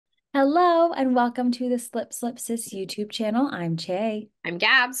Hello and welcome to the Slip Sis YouTube channel. I'm Che, I'm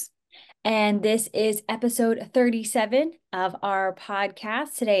Gabz. and this is episode 37 of our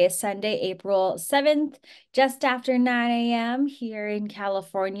podcast. Today is Sunday, April 7th, just after 9 a.m. here in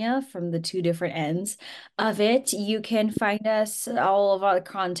California from the two different ends of it. You can find us, all of our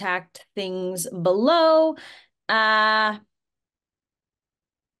contact things below. That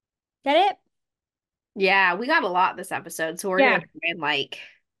it? Yeah, we got a lot this episode, so we're Yeah, gonna try and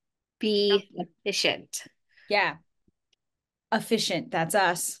be efficient. yeah. Efficient. That's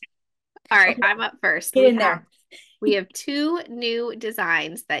us. All right, Okay, I'm up first. get We in have there. we have two new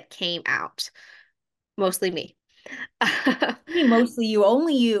designs that came out. Mostly me. Mostly you,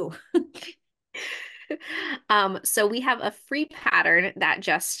 only you. So we have a free pattern that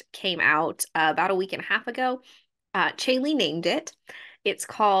just came out about a week and a half ago. Chaylee named it. It's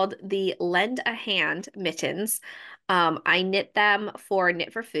called the Lend a Hand mittens. I knit them for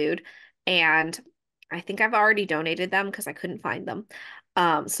Knit for Food, and I think I've already donated them because I couldn't find them.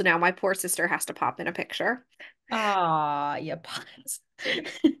 So now my poor sister has to pop in a picture. Ah, yeah, pots.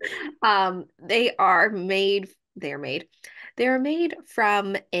 They are made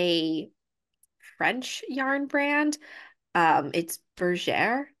from a French yarn brand. It's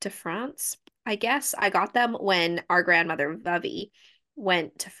Bergère de France, I guess. I got them when our grandmother Vavi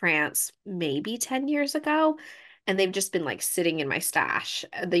went to France maybe 10 years ago, and they've just been like sitting in my stash,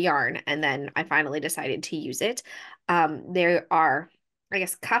 the yarn, and then I finally decided to use it. They are, I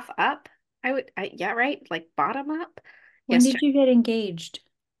guess, cuff up. Yeah, right, like bottom up. When Yes, did you get engaged?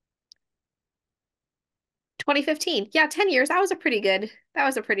 2015. Yeah, 10 years. That was a pretty good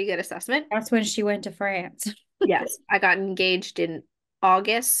assessment. That's when she went to France. Yes, I got engaged in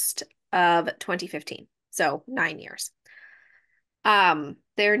August of 2015. So 9 years.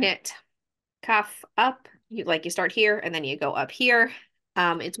 They're knit cuff up. You start here and then you go up here.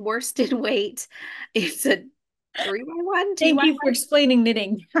 It's worsted weight. It's a 3x1, two Thank by you for one. explaining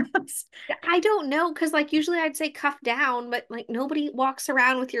knitting. I don't know because usually I'd say cuff down, but nobody walks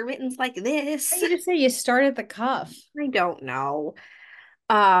around with your mittens like this. You just say you start at the cuff. I don't know.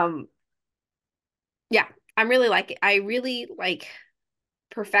 Um, yeah, I'm really like it. I really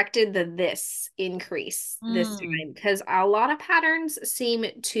perfected the this increase this Mm. time because a lot of patterns seem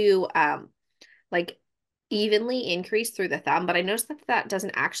to like evenly increase through the thumb, but I noticed that that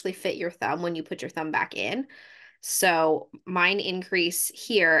doesn't actually fit your thumb when you put your thumb back in. So mine increase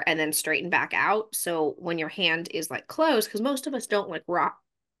here and then straighten back out. So when your hand is like closed, because most of us don't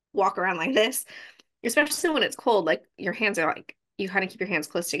walk around like this, especially when it's cold, like your hands are like you kind of keep your hands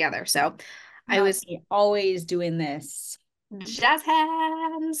close together. So I Not was me, always doing this. jazz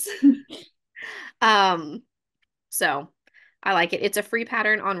hands. Um, so I like it. It's a free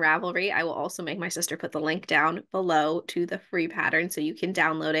pattern on Ravelry. I will also make my sister put the link down below to the free pattern so you can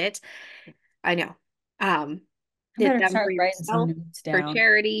download it. I know. Um, I Did better them for start writing some yourself, notes for down.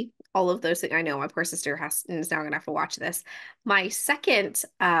 charity, all of those things. I know my poor sister is now gonna have to watch this. My second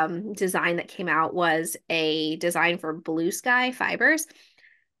design that came out was a design for blue sky fibers.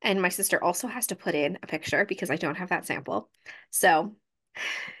 And my sister also has to put in a picture because I don't have that sample. So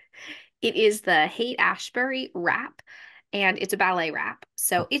it is the Haight Ashbury wrap, and it's a ballet wrap.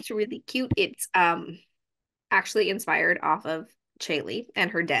 So it's really cute. It's actually inspired off of Chaylee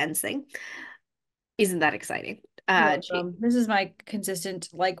and her dancing. Isn't that exciting? This is my consistent,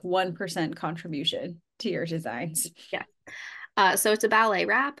 like 1% contribution to your designs. Yeah. So it's a ballet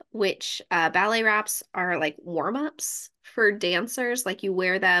wrap, which ballet wraps are like warm-ups for dancers. Like you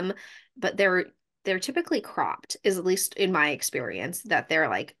wear them, but they're typically cropped, is at least in my experience, that they're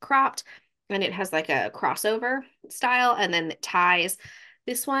like cropped and it has like a crossover style and then it ties.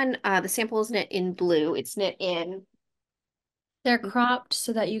 This one, the sample is knit in blue. It's knit in They're cropped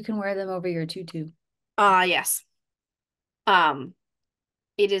so that you can wear them over your tutu. yes. Um,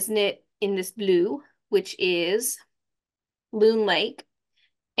 it is knit in this blue, which is Loon Lake.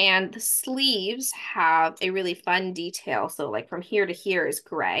 And the sleeves have a really fun detail. So like from here to here is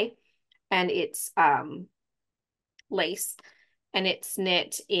gray and it's lace and it's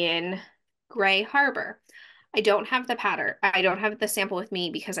knit in Gray Harbor. I don't have the pattern. I don't have the sample with me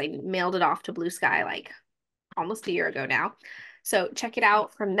because I mailed it off to Blue Sky like almost a year ago now. So check it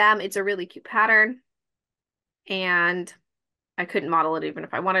out from them. It's a really cute pattern and I couldn't model it even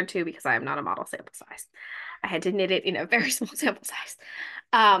if I wanted to because I am not a model sample size. I had to knit it in a very small sample size.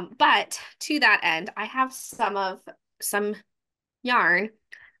 But to that end, I have some yarn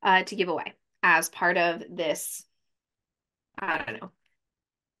to give away as part of this. I don't know.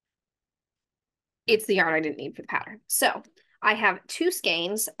 It's the yarn I didn't need for the pattern. So I have two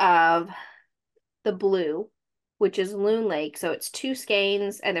skeins of the blue, which is Loon Lake. So it's two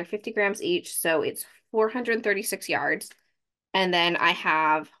skeins and they're 50 grams each. So it's 436 yards. And then I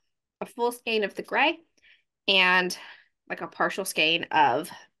have a full skein of the gray and like a partial skein of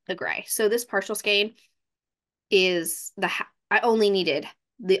the gray. So this partial skein is I only needed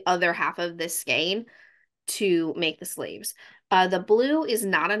the other half of this skein to make the sleeves. The blue is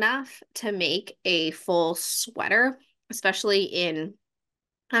not enough to make a full sweater, especially in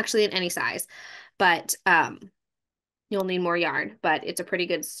actually in any size. But you'll need more yarn, but it's a pretty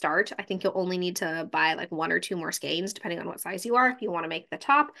good start. I think you'll only need to buy like one or two more skeins, depending on what size you are. If you want to make the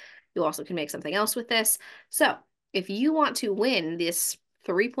top, you also can make something else with this. So if you want to win this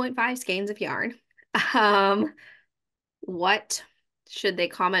 3.5 skeins of yarn, what should they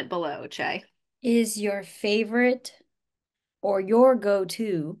comment below, Che? Is your favorite or your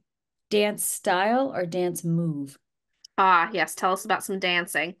go-to dance style or dance move? Ah, yes, tell us about some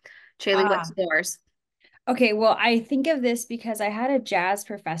dancing. Chaley, what's Ah, yours? okay, well, I think of this because I had a jazz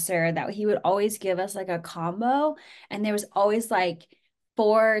professor that he would always give us like a combo, and there was always like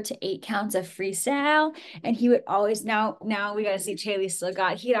 4 to 8 counts of freestyle. And he would always now we gotta see Chaley still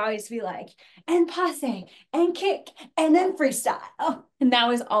got, he'd always be like, and passe and kick and then freestyle. Oh, and that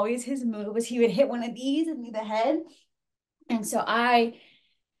was always his move, was he would hit one of these and do the head. And so I,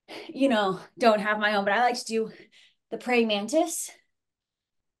 don't have my own, but I like to do the praying mantis.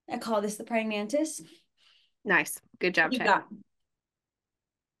 I call this the praying mantis. Nice. Good job, You Che. got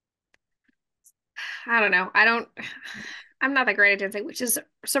I don't know. I'm not that great at dancing, which is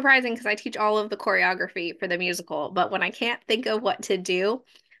surprising because I teach all of the choreography for the musical. But when I can't think of what to do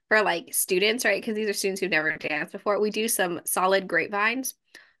for like students, right? Because these are students who've never danced before, we do some solid grapevines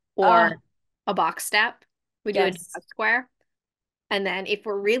or a box step. We do a yes. jazz square. And then if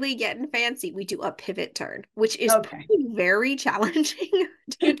we're really getting fancy, we do a pivot turn, which is Okay. probably very challenging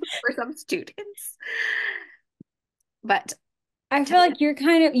to do for some students. But I feel like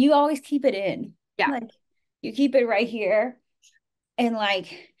you always keep it in. yeah. Like you keep it right here and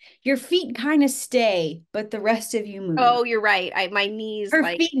like your feet kind of stay, but the rest of you move. Oh, you're right. My knees Her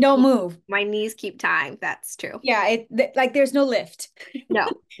like feet don't move. my knees keep time. That's true. Yeah, like there's no lift. No,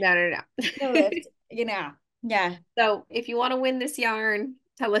 no, no, No no. lift. Yeah. So if you want to win this yarn,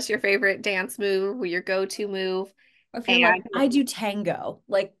 tell us your favorite dance move or your go-to move. Or if you're like, And I do tango,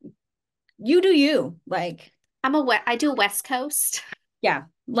 like you do you. Like, I do West Coast. yeah,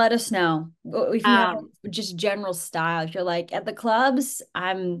 let us know. If you have Um, just general style. If you're like at the clubs,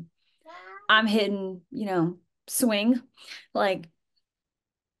 I'm hitting, swing. Like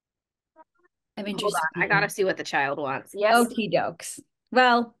I'm hold interested on. in I gotta hearing. see what the child wants. Yes. Okie dokes.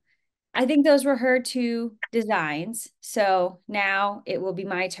 Well, I think those were her two designs. So now it will be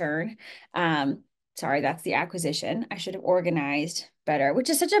my turn. Sorry, that's the acquisition. I should have organized better, which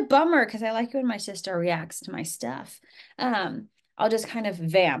is such a bummer because I like when my sister reacts to my stuff. I'll just kind of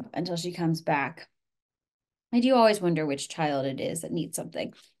vamp until she comes back. I do always wonder which child it is that needs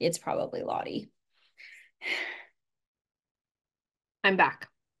something. It's probably Lottie. I'm back.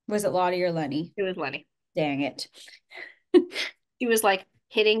 Was it Lottie or Lenny? It was Lenny. Dang it. She was like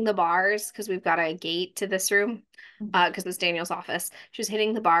hitting the bars because we've got a gate to this room, because it's Daniel's office. She was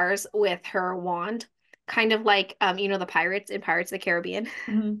hitting the bars with her wand, kind of like the pirates in Pirates of the Caribbean.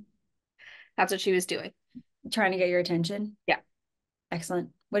 Mhm. That's what she was doing. Trying to get your attention. Yeah, Excellent.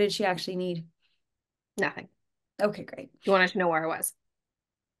 What did she actually need? nothing. Okay, great. You wanted to know where I was.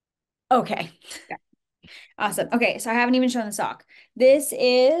 Okay. Yeah. Awesome. Okay, so I haven't even shown the sock. This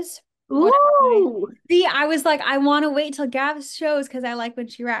is one of my. Ooh, See, I was like, I want to wait till Gabz shows because I like when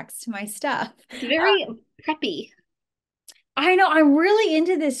she reacts to my stuff. it's very preppy. I know I'm really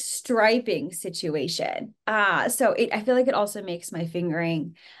into this striping situation. So I feel like it also makes my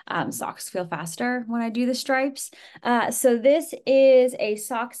fingering socks feel faster when I do the stripes. So this is a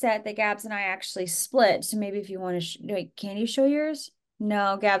sock set that Gabz and I actually split. So maybe if you want to, wait, can you show yours?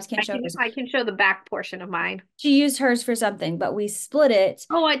 No, Gabz can't show hers. I can show the back portion of mine. She used hers for something, but we split it.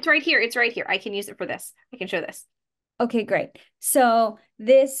 Oh, it's right here. It's right here. I can use it for this. I can show this. Okay, great. So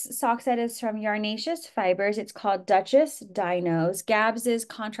this sock set is from Yarnaceous Fibers. It's called Duchess Dinos. Gabs's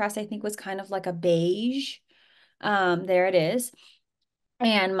contrast, I think, was kind of like a beige. There it is.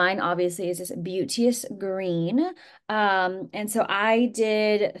 And mine obviously is this beauteous green. And so I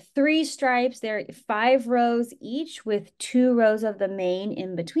did 3 stripes. There 5 rows each with 2 rows of the main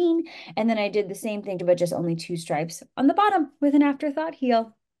in between. And then I did the same thing, but just only 2 stripes on the bottom with an afterthought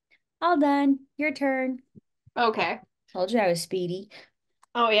heel. All done. Your turn. Okay. Told you I was speedy.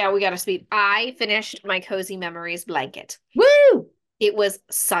 Oh yeah, we got to speed. I finished my Cozy Memories blanket. Woo! It was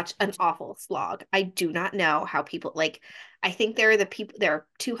such an awful slog. I do not know how people like. I think there are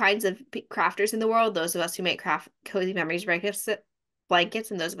two kinds of crafters in the world: those of us who make craft cozy memories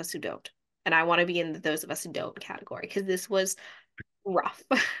blankets, and those of us who don't. And I want to be in the those of us who don't category because this was rough.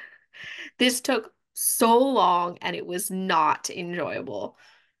 This took so long and it was not enjoyable.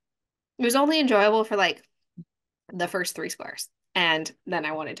 It was only enjoyable for like the first three squares. And then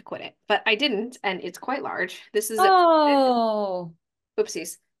I wanted to quit it, but I didn't. And it's quite large. This is, Oh,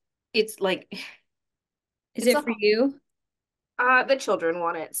 oopsies. It's like, is it's it a, for you? the children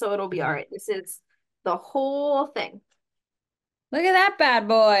want it, so it'll be all right. This is the whole thing. Look at that bad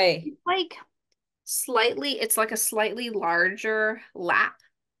boy. It's like it's like a slightly larger lap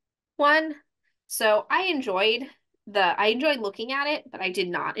one. So I enjoyed looking at it, but I did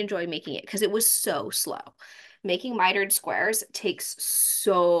not enjoy making it because it was so slow. Making mitered squares takes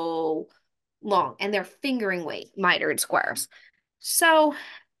so long and they're fingering weight mitered squares. So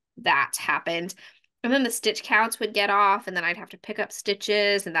that happened. And then the stitch counts would get off and then I'd have to pick up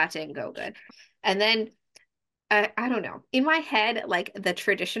stitches and that didn't go good. And then I don't know. In my head, like the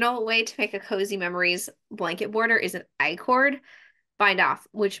traditional way to make a cozy memories blanket border is an I-cord bind off,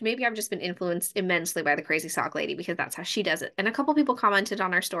 which maybe I've just been influenced immensely by the crazy sock lady because that's how she does it. And a couple people commented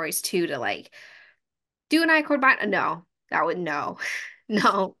on our stories too to like do an I-cord bind. No, that would no,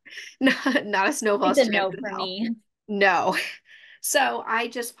 no, not a snowball It's a chance no in for hell. me. No. So I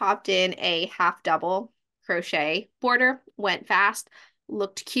just popped in a half double crochet border, went fast,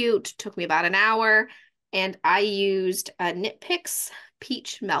 looked cute, took me about an hour, and I used a Knit Picks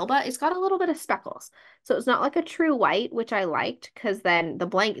Peach Melba. It's got a little bit of speckles. So it's not like a true white, which I liked because then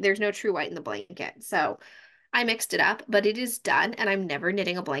there's no true white in the blanket. So I mixed it up, but it is done and I'm never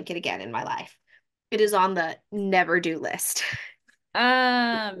knitting a blanket again in my life. It is on the never do list.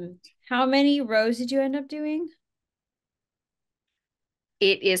 How many rows did you end up doing?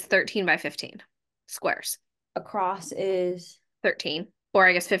 It is 13 by 15 squares. Across is 13, or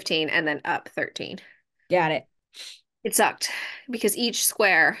I guess 15 and then up 13. got it. It sucked because each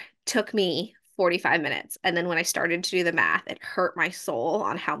square took me 45 minutes. And then when I started to do the math, it hurt my soul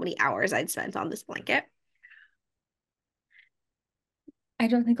on how many hours I'd spent on this blanket. I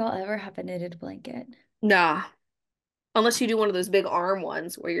don't think I'll ever have a knitted blanket. Nah, unless you do one of those big arm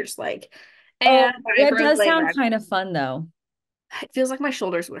ones where you're just like, Oh, and I that broke does leg sound rag. kind of fun though. It feels like my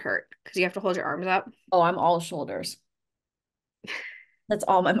shoulders would hurt because you have to hold your arms up. Oh, I'm all shoulders. That's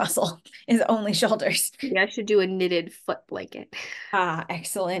all my muscle is only shoulders. Maybe I should do a knitted foot blanket. Ah,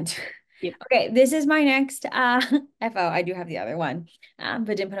 excellent. Yep. Okay, this is my next FO. I do have the other one, but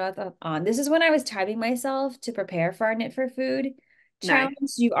didn't put it on. This is when I was timing myself to prepare for our Knit for Food Nice.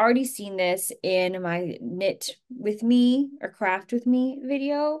 challenge. You've already seen this in my Knit with Me or Craft with Me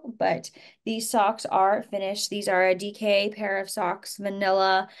video, but these socks are finished. These are a DK pair of socks,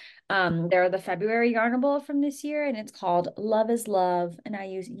 vanilla. They're the February Yarnable from this year, and it's called Love is Love, and I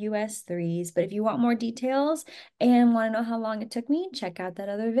use US 3s. But if you want more details and want to know how long it took me, check out that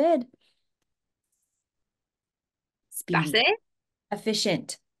other vid. That's Speedy, it?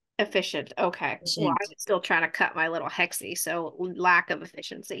 efficient, Efficient. Okay. Well, I'm efficient. still trying to cut my little hexie, so lack of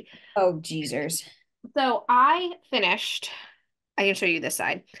efficiency. Oh, geezers. So I can show you this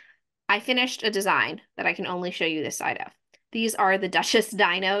side. I finished a design that I can only show you this side of. These are the Duchess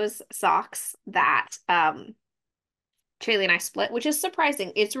Dinos socks that Shaylee and I split, which is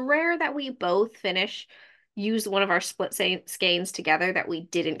surprising. It's rare that we both use one of our skeins together that we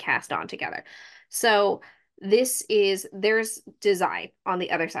didn't cast on together. So there's design on the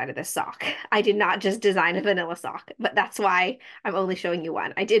other side of this sock. I did not just design a vanilla sock, but that's why I'm only showing you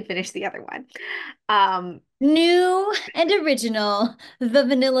one. I did finish the other one. New and original, the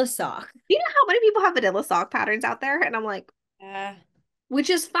vanilla sock. You know how many people have vanilla sock patterns out there? And I'm like, Uh,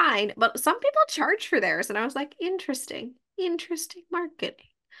 which is fine, but some people charge for theirs. And I was like, interesting marketing.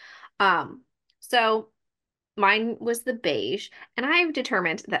 Um, so mine was the beige, and I've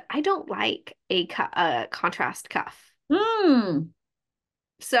determined that I don't like a contrast cuff. hmm,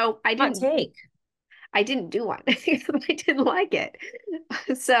 So hot take. I didn't do one. I didn't like it.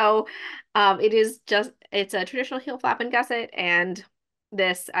 So it's a traditional heel flap and gusset and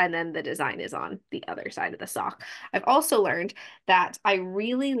and then the design is on the other side of the sock. I've also learned that I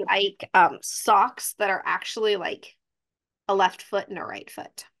really like socks that are actually like a left foot and a right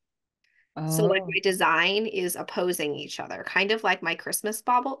foot. So like Oh, my design is opposing each other, kind of like my Christmas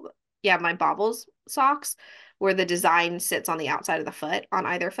bauble. Yeah, my baubles socks, where the design sits on the outside of the foot on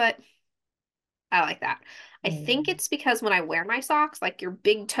either foot. I like that. I think yeah. it's because when I wear my socks, like my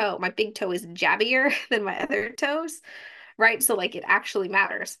big toe is jabbier than my other toes, right? So like it actually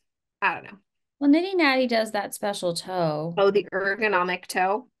matters. I don't know. Well, Nitty Natty does that special toe. Oh, the ergonomic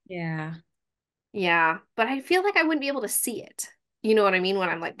toe. Yeah. Yeah, but I feel like I wouldn't be able to see it. You know what I mean? When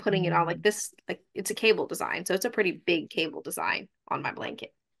I'm like putting it on like Mm. this, like it's a cable design. So it's a pretty big cable design on my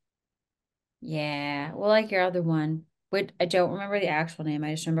blanket. Yeah. Well, like your other one. But I don't remember the actual name.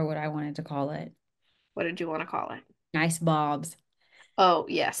 I just remember what I wanted to call it. What did you want to call it? Nice Bobs. Oh,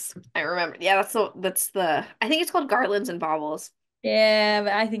 yes. I remember. Yeah, that's the I think it's called Garlands and Baubles. Yeah,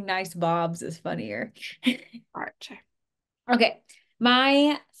 but I think Nice Bobs is funnier. All right, check. Okay.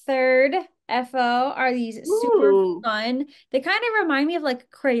 My third FO are these super Ooh, fun. They kind of remind me of like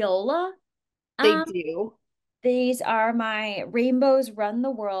Crayola. they Um, do. these are my Rainbows Run the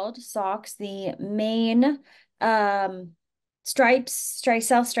World socks. The main um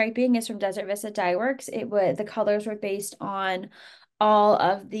self-striping is from Desert Vista Dye Works. The colors were based on all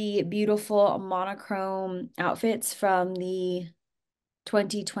of the beautiful monochrome outfits from the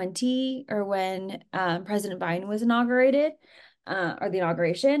 2020 or when President Biden was inaugurated, or the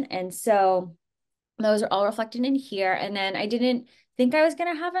inauguration. And so those are all reflected in here. And then I didn't think I was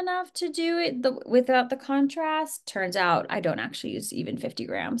going to have enough to do it without the contrast. Turns out I don't actually use even 50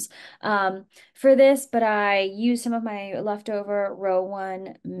 grams for this, but I used some of my leftover row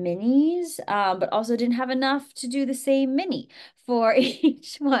one minis, but also didn't have enough to do the same mini for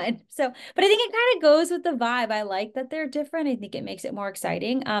each one. So, but I think it kind of goes with the vibe. I like that they're different. I think it makes it more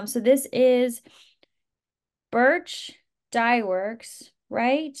exciting. So this is Birch Dye Works,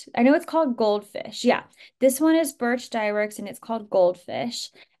 right? I know it's called Goldfish. Yeah. This one is Birch Dye Works and it's called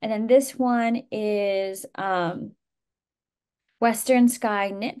Goldfish. And then this one is Western Sky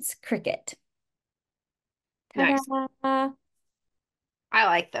Knits Cricket. Nice. Ta-da! I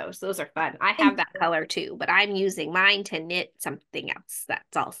like those. Those are fun. I have Thank that you. color too, but I'm using mine to knit something else.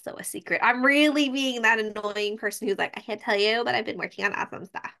 That's also a secret. I'm really being that annoying person who's like, I can't tell you, but I've been working on awesome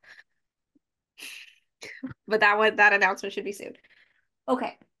stuff. But that announcement should be soon.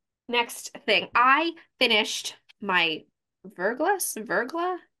 Okay. Next thing. I finished my Vergla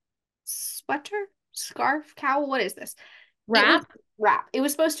sweater, scarf, cowl. What is this? It was Wrap. wrap. It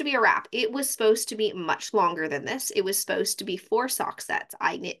was supposed to be a wrap. It was supposed to be much longer than this. It was supposed to be 4 sock sets.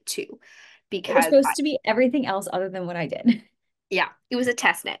 I knit 2 It was because supposed to be everything else other than what I did. yeah, it was a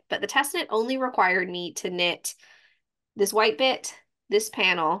test knit, but the test knit only required me to knit this white bit, this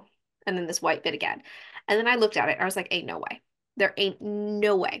panel, and then this white bit again. And then I looked at it. I was like, ain't no way. There ain't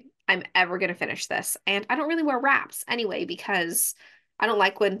no way I'm ever going to finish this. And I don't really wear wraps anyway because I don't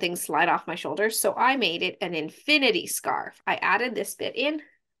like when things slide off my shoulders. So I made it an infinity scarf. I added this bit in,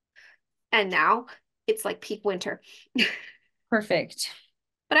 and now it's like peak winter. Perfect.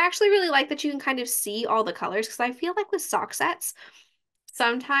 But I actually really like that you can kind of see all the colors because I feel like with sock sets,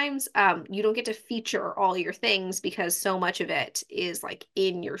 sometimes you don't get to feature all your things because so much of it is like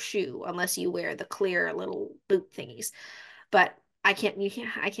in your shoe unless you wear the clear little boot thingies. But I can't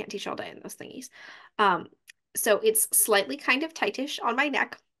teach all day in those thingies. Um, so it's slightly kind of tightish on my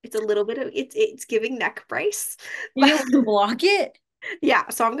neck. It's a little bit of it's giving neck brace. You want to block it? Yeah,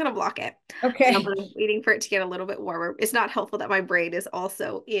 so I'm gonna block it. Okay. I'm waiting for it to get a little bit warmer. It's not helpful that my braid is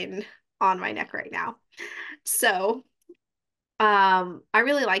also in on my neck right now. So I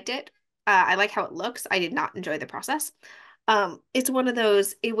really liked it. I like how it looks. I did not enjoy the process. It's one of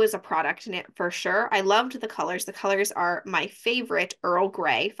those, it was a product knit for sure. I loved the colors. The colors are my favorite Earl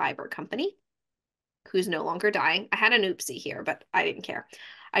Grey fiber company, who's no longer dying. I had an oopsie here, but I didn't care.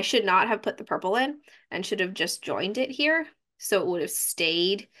 I should not have put the purple in and should have just joined it here. So it would have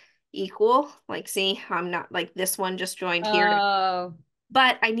stayed equal. Like, see, I'm not like this one just joined here to Oh,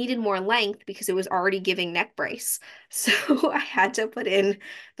 but I needed more length because it was already giving neck brace. So I had to put in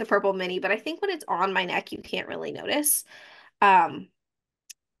the purple mini, but I think when it's on my neck, you can't really notice. Um,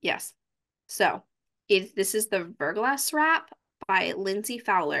 yes. So this is the Verglass wrap by Lindsay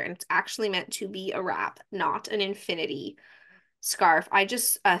Fowler, and it's actually meant to be a wrap, not an infinity scarf. I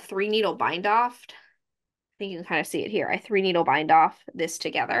just 3 needle bind off. I think you can kind of see it here. I 3 needle bind off this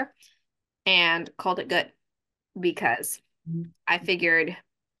together and called it good because I figured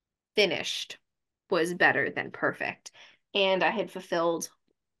finished was better than perfect. And I had fulfilled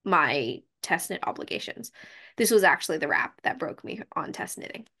my test knit obligations. This was actually the wrap that broke me on test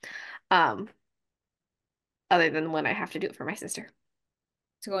knitting. Um, other than when I have to do it for my sister.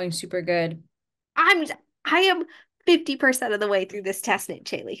 it's going super good. I'm I am 50% of the way through this test knit,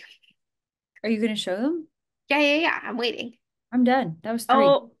 Chaylee. Are you going to show them? Yeah. I'm waiting. I'm done. That was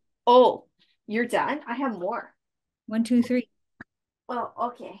three. Oh, you're done? I have more. One, two, three. Well,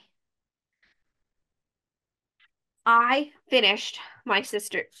 okay. I finished my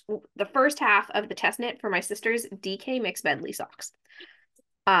sister the first half of the test knit for my sister's DK mixed medley socks.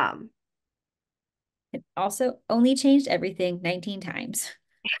 Um, It also only changed everything 19 times.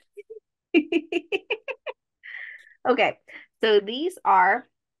 Okay, so these are,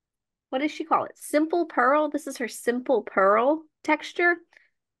 what does she call it? Simple pearl. This is her simple pearl texture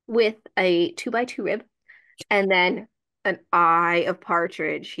with a 2x2 rib and then an eye of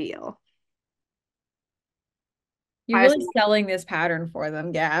partridge heel. You're I was really selling this pattern for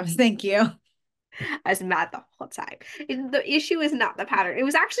them, Gabs. Thank you. I was mad the whole time. The issue is not the pattern. It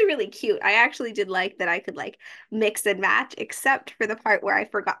was actually really cute. I actually did like that I could like mix and match, except for the part where I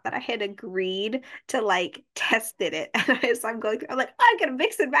forgot that I had agreed to like test it. And so I'm like, oh, I'm gonna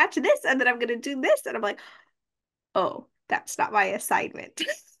mix and match this, and then I'm gonna do this, and I'm like, oh, that's not my assignment.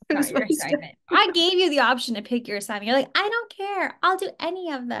 I'm Not your supposed to. assignment. I gave you the option to pick your assignment. You're like, I don't care. I'll do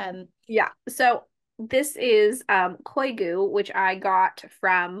any of them. Yeah. So this is koi goo, which I got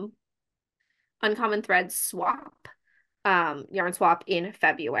from Uncommon Threads Swap, yarn swap in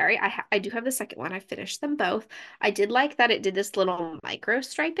February. I do have the second one. I finished them both. I did like that it did this little micro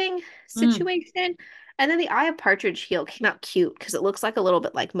striping Mm. situation. And then the Eye of Partridge heel came out cute because it looks like a little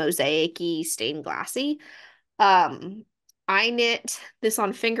bit like mosaic-y, stained glassy. Um, I knit this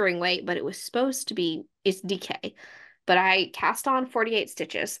on fingering weight, but it was supposed to be, it's DK. But I cast on 48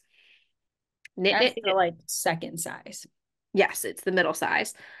 stitches. Knit, That's knit, the knit. like second size. Yes, it's the middle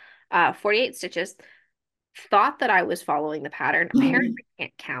size. 48 stitches. Thought that I was following the pattern. Apparently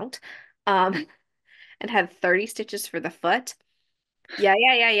can't count. Um, and had 30 stitches for the foot.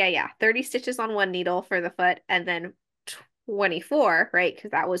 Yeah. 30 stitches on one needle for the foot and then 24, right?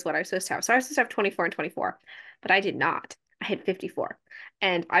 Because that was what I was supposed to have. So I was supposed to have 24 and 24, but I did not. I had 54.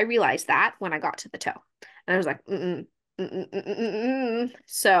 And I realized that when I got to the toe. And I was like,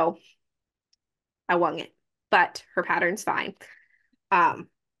 So I wung it. But her pattern's fine. Um,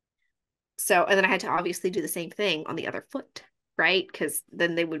 and then I had to obviously do the same thing on the other foot, right? Because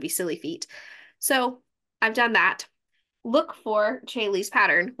then they would be silly feet. So I've done that. Look for Chaley's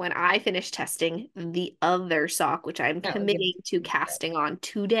pattern when I finish testing the other sock, which I'm That would give committing to casting on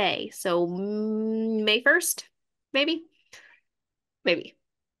today. So May 1st, maybe? Maybe.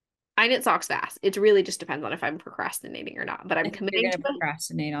 I knit socks fast. It really just depends on if I'm procrastinating or not, but I I'm think you're committing gonna to it.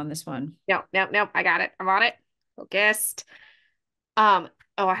 procrastinate on this one. No. I got it. I'm on it. Focused. Oh,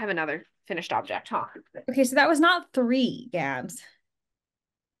 I have another finished object, huh? Okay, so that was not 3, Gabs.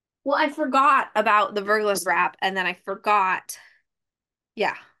 Well, I forgot about the Vergless wrap, and then I forgot.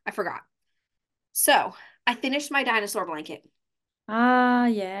 Yeah, I forgot. So I finished my dinosaur blanket. Ah,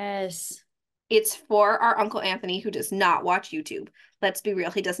 yes. It's for our Uncle Anthony, who does not watch YouTube. Let's be real,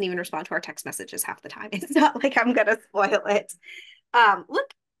 he doesn't even respond to our text messages half the time. It's not like I'm gonna spoil it.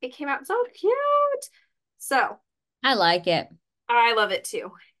 Look, it came out so cute. So I like it. I love it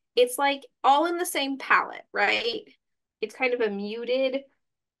too. It's like all in the same palette, right? It's kind of a muted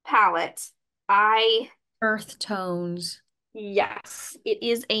palette. I Earth tones. Yes, it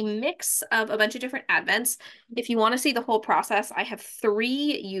is a mix of a bunch of different advents. If you want to see the whole process, I have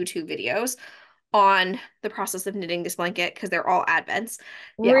 3 YouTube videos on the process of knitting this blanket because they're all advents.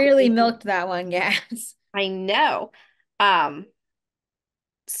 Yeah, Really milked that one, Gabs. I know. Um,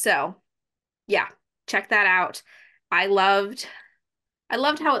 so yeah, check that out. I loved I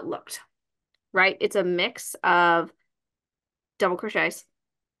loved how it looked, right? It's a mix of double crochets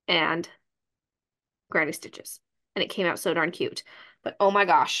and granny stitches, and it came out so darn cute. But oh my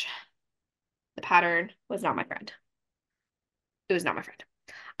gosh, the pattern was not my friend. It was not my friend.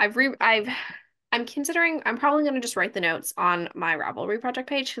 I'm considering I'm probably going to just write the notes on my Ravelry project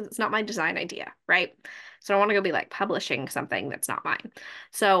page because it's not my design idea, right? So I don't want to go be like publishing something that's not mine.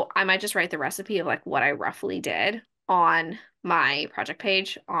 So I might just write the recipe of like what I roughly did on my project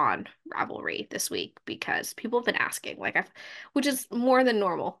page on Ravelry this week because people have been asking, which is more than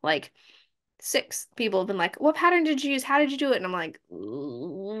normal. Like 6 people have been like, "What pattern did you use? How did you do it?" And I'm like,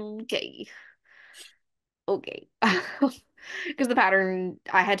 "Okay, okay." Because the pattern,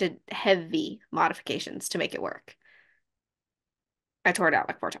 I had to heavy modifications to make it work. I tore it out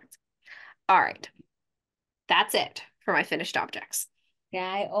like 4 times. All right. That's it for my finished objects. Yeah,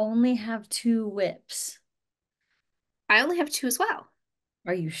 I only have 2 whips. I only have 2 as well.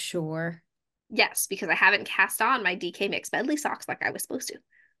 Are you sure? Yes, because I haven't cast on my DK Mixed Medley socks like I was supposed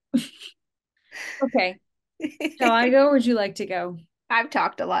Okay. Shall I to. go or would you like to go? I've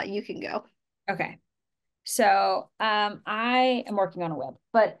talked a lot. You can go. Okay. So I am working on a whip,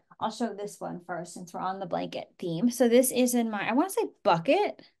 but I'll show this one first since we're on the blanket theme. So this is in my, I want to say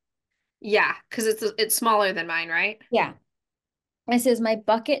bucket. Yeah, because it's smaller than mine, right? Yeah. This is my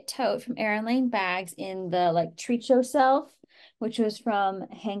bucket tote from Erin Lane Bags in the like treat yourself, which was from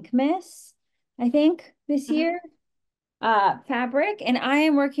Hank Miss, I think, this Mhm. year. fabric, and I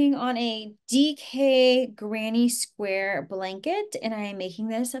am working on a DK Granny Square blanket, and I am making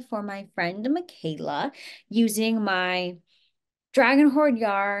this for my friend Michaela using my Dragon Horde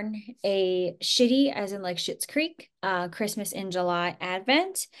yarn, a shitty, as in like Schitt's Creek, Christmas in July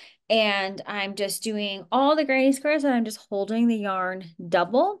Advent. And I'm just doing all the granny squares and I'm just holding the yarn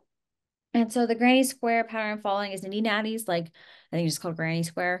double. And so the granny square pattern I'm following is Nitty Natty's, like I think it's called granny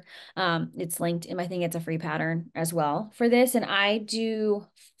square. It's linked in, I think it's a free pattern as well for this. And I do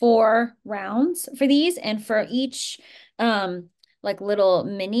 4 rounds for these, and for each like little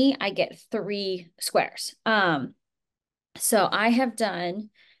mini, I get 3 squares. So I have done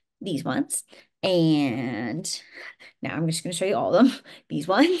these ones, and now I'm just going to show you all of them. These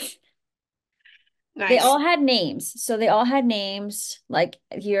ones. They Nice. all had names. So they all had names, like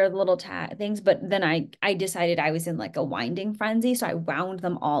here are the little tag things, but then I decided I was in like a winding frenzy, so I wound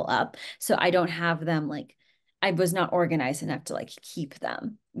them all up. So I don't have them like I was not organized enough to like keep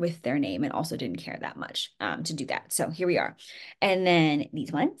them with their name, and also didn't care that much to do that. So here we are. And then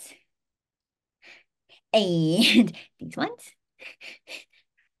these ones and these ones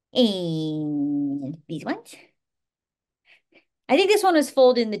and these ones. I think this one was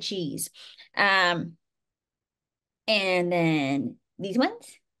folded in the cheese. And then these ones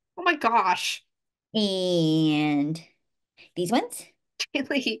Oh my gosh. and these ones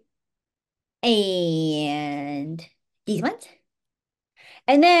Really? and these ones.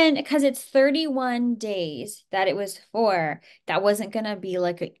 And then because it's 31 days that it was for, that wasn't gonna be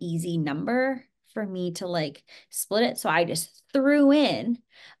like an easy number for me to like split it. So I just threw in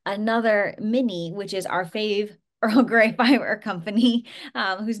another mini, which is our fave Earl Grey Fiber Company,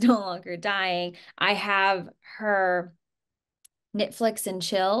 who's no longer dying. I have her Netflix and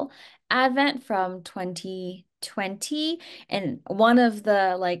Chill Advent from 2020. And one of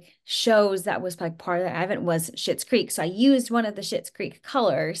the like shows that was like part of the Advent was Schitt's Creek. So I used one of the Schitt's Creek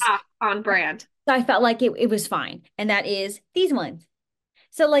colors. Ah, on brand. So I felt like it was fine. And that is these ones.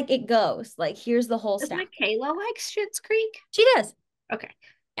 So like it goes, like here's the whole Does stack. Michaela like Schitt's Creek? She does. Okay.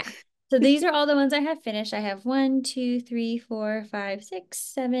 Yeah. So these are all the ones I have finished. I have 1, 2, 3, 4, 5, 6,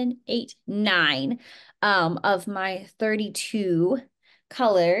 7, 8, 9 of my 32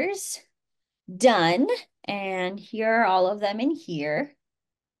 colors done. And here are all of them in here.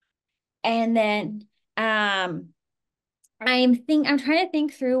 And then I'm trying to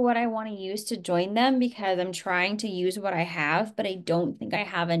think through what I want to use to join them, because I'm trying to use what I have, but I don't think I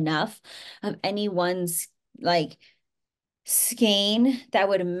have enough of anyone's like skein that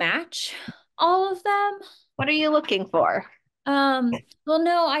would match all of them. What are you looking for? Well,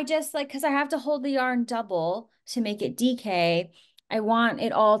 no, I just like, because I have to hold the yarn double to make it DK. I want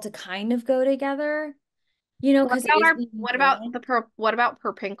it all to kind of go together, because it is even threaded. What about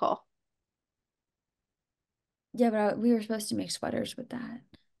Purpinkle? Yeah, but we were supposed to make sweaters with that.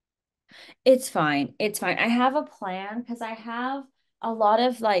 It's fine. It's fine. I have a plan because I have a lot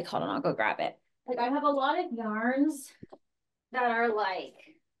of like, hold on, I'll go grab it. Like I have a lot of yarns that are like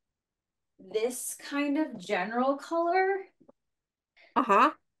this kind of general color.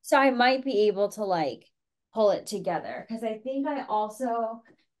 Uh-huh. So I might be able to like pull it together, because I think I also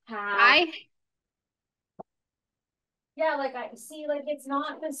have, I yeah, like I see, like it's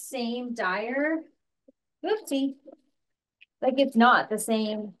not the same dyer. Oopsie. Like it's not the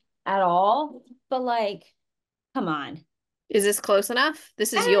same at all, but like, come on. Is this close enough?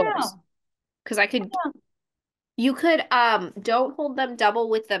 This I is don't yours. know. Because you could don't hold them double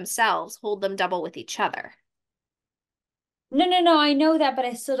with themselves, hold them double with each other. No, no, no, I know that, but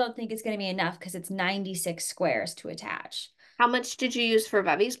I still don't think it's going to be enough because it's 96 squares to attach. How much did you use for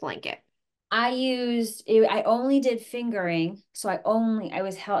Vevy's blanket? I only did fingering, so it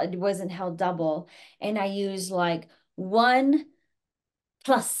wasn't held double, and I used like 1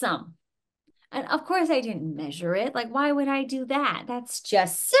 plus some. And of course I didn't measure it. Like, why would I do that? That's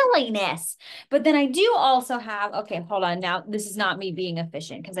just silliness. But then I do also have, okay, hold on. Now, this is not me being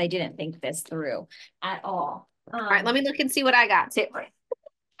efficient because I didn't think this through at all. All right, let me look and see what I got too.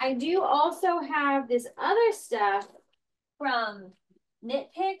 I do also have this other stuff from Knit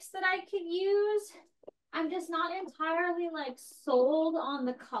Picks that I could use. I'm just not entirely like sold on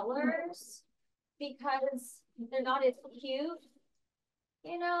the colors because they're not as cute,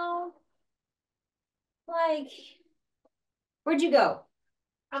 you know? Like, where'd you go?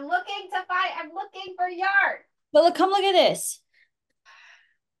 I'm looking for yarn. But look, come look at this.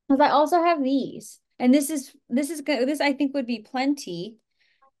 Because I also have these. And this is good. This I think would be plenty.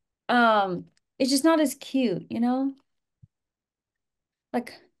 It's just not as cute, you know?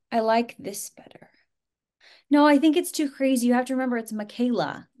 Like I like this better. No, I think it's too crazy. You have to remember it's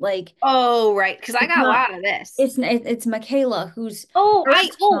Michaela. Like Oh, right. Because I it's got a not lot of this. it's Michaela who's Oh, her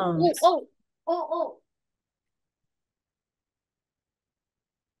tones. oh.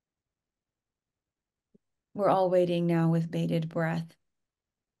 We're all waiting now with bated breath.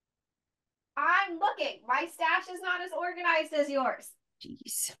 I'm looking. My stash is not as organized as yours.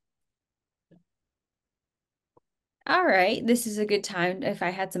 Jeez. All right, this is a good time if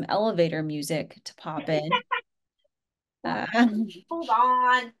I had some elevator music to pop in. Uh, Hold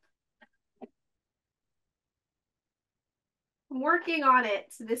on. I'm working on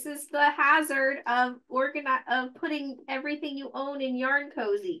it. This is the hazard of putting everything you own in yarn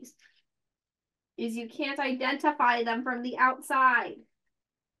cozies. Is you can't identify them from the outside.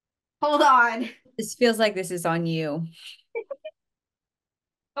 Hold on. this feels like this is on you.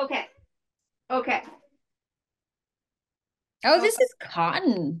 Okay. Okay. Oh, Oh, this is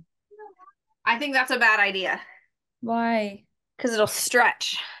cotton. I think that's a bad idea Why? because it'll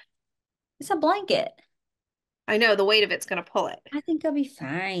stretch. It's a blanket. I know the weight of it's going to pull it. I think I'll be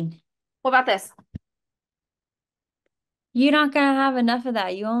fine. What about this? You're not gonna have enough of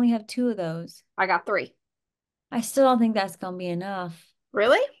that. You only have two of those. I got three. I still don't think that's gonna be enough.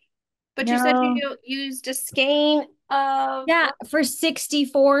 Really? But you said No. you used a skein of Yeah, for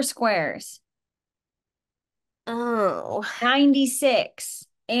 64 squares, oh. 96,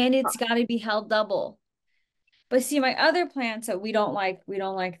 and it's got to be held double. But see, my other plants that we don't like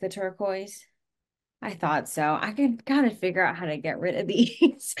the turquoise. I thought so. I can gotta figure out how to get rid of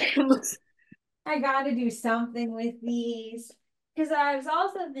these. I gotta do something with these. Because I was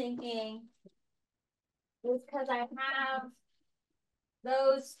also thinking, is because I have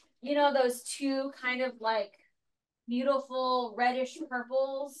those, those two kind of like beautiful reddish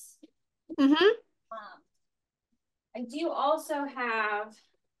purples. Mm-hmm. Um, I do also have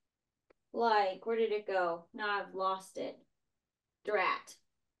like, where did it go? Now I've lost it. Drat.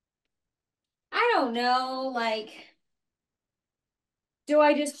 I don't know, like, do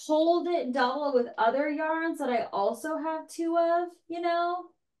I just hold it double with other yarns that I also have two of,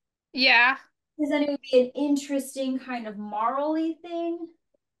 Yeah. Because then it would be an interesting kind of marley thing.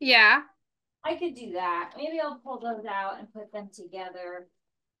 Yeah. I could do that. Maybe I'll pull those out and put them together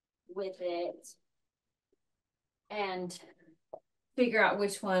with it and figure out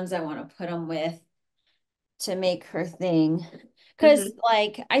which ones I want to put them with to make her thing. Because, Mm-hmm.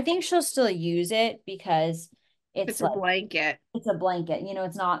 like, I think she'll still use it because it's It's a like, blanket. it's a blanket,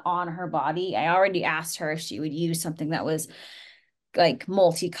 it's not on her body. I already asked her if she would use something that was like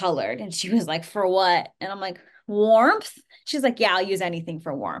multicolored. And she was like, for what? And I'm like, warmth? She's like, yeah, I'll use anything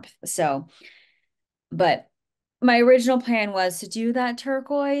for warmth. So, but my original plan was to do that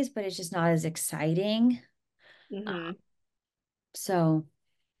turquoise, but it's just not as exciting. Mm-hmm. So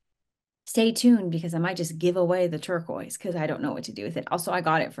stay tuned because I might just give away the turquoise because I don't know what to do with it. Also, I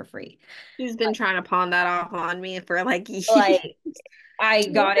got it for free. She's been trying to pawn that off on me for like years. Like I Do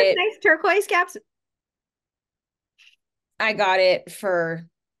you want got this it, nice turquoise caps? I got it for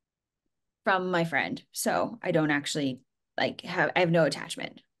from my friend. So I don't actually I have no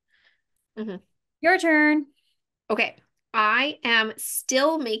attachment. Mm-hmm. Your turn. Okay. I am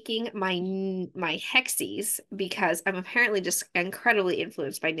still making my hexies because I'm apparently just incredibly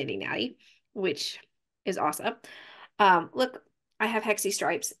influenced by Knitting Natty, which is awesome. Look, I have hexie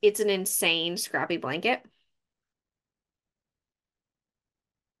stripes. It's an insane scrappy blanket.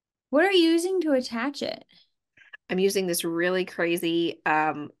 What are you using to attach it? I'm using this really crazy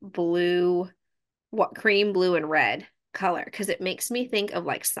blue, what cream, blue, and red color because it makes me think of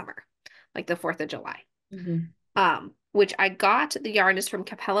like summer, like the 4th of July. Mhm. Which I got the yarn is from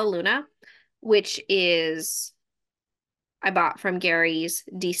Capella Luna, which is I bought from Gary's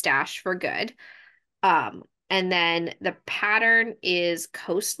D-Stash for good. And then the pattern is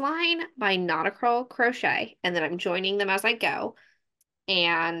Coastline by Nautical Crochet, and then I'm joining them as I go.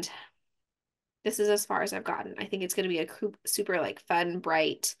 And this is as far as I've gotten. I think it's going to be a super like fun,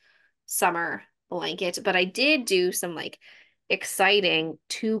 bright summer blanket. But I did do some like exciting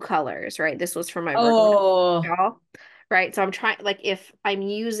two colors, right? This was for my Virgo Oh, shawl, right? So I'm trying like if I'm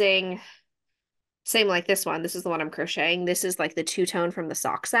using same like this one, this is the one I'm crocheting. This is like the two-tone from the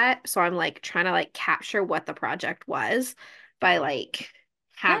sock set. So I'm like trying to like capture what the project was by like that's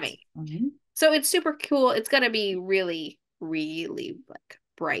having. fun. So it's super cool. It's gonna be really, really like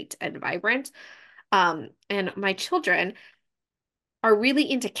bright and vibrant. And my children are really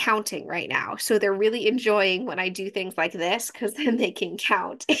into counting right now. So they're really enjoying when I do things like this because then they can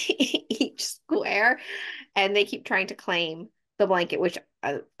count each square and they keep trying to claim the blanket, which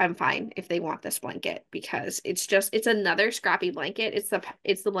I'm fine if they want this blanket because it's another scrappy blanket.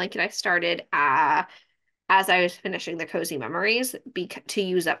 It's the blanket I started as I was finishing the Cozy Memories to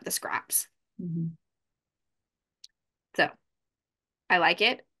use up the scraps. Mhm. So I like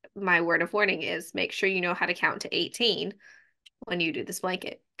it. My word of warning is make sure you know how to count to 18 when you do this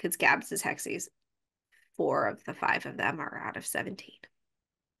blanket because Gabz is Hexies. 4 of the 5 of them are out of 17.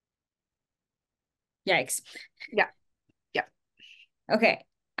 Yikes. Yeah. Yeah. Okay.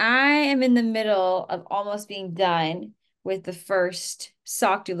 I am in the middle of almost being done with the first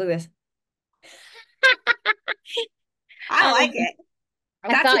sock. Dude, look at this. I like Um, it. I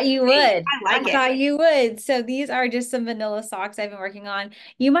That's a thought you great. would. I I like it. thought you would. So these are just some vanilla socks I've been working on.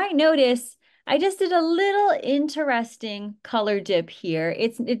 You might notice I just did a little interesting color dip here.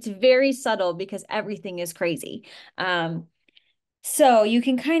 It's very subtle because everything is crazy. So you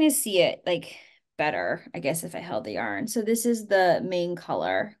can kind of see it like better, I guess, if I held the yarn. So this is the main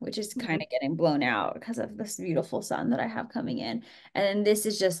color, which is kind Mhm. of getting blown out because of this beautiful sun that I have coming in. And then this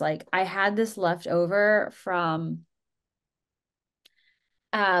is just like I had this left over from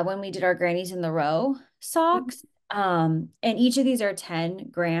when we did our grannies in the row socks. And each of these are 10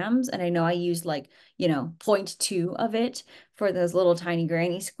 grams. And I know I used like, you know, 0.2 of it for those little tiny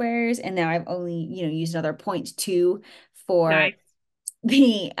granny squares. And now I've only, you know, used another 0.2 for Nice.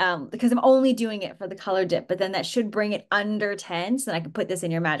 the because I'm only doing it for the color dip, but then that should bring it under 10 so then I can put this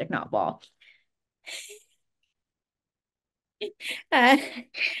in your magic knot ball. Uh,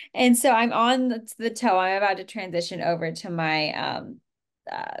 and so I'm on the toe. I'm about to transition over to my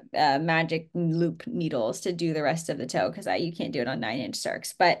magic loop needles to do the rest of the toe because you can't do it on 9-inch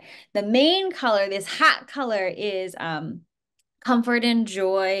circs. But the main color, this hot color, is Comfort and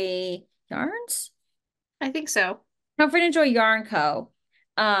Joy yarns. I think so. Comfort and Joy Yarn Co.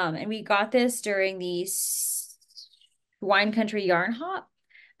 And we got this during the Wine Country Yarn Hop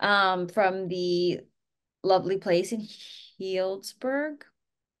from the lovely place in Healdsburg.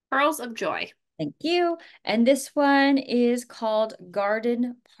 Pearls of Joy. Thank you. And this one is called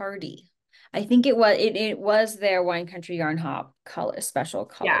Garden Party. I think it was their Wine Country Yarn Hop color special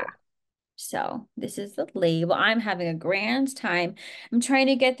Yeah. color. So this is the label. I'm having a grand time. I'm trying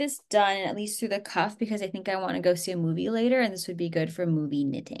to get this done at least through the cuff because I think I want to go see a movie later, and this would be good for movie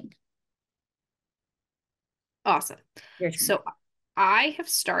knitting. Awesome. Your turn. So I have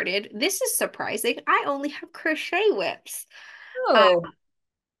started. This is surprising. I only have crochet whips. Uh, Oh,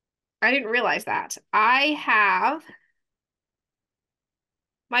 I didn't realize that. I have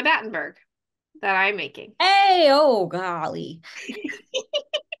my Battenberg that I'm making. hey, oh golly.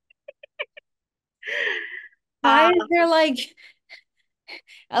 Why Uh, is there like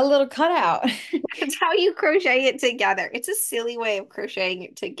a little cutout? it's how you crochet it together. It's a silly way of crocheting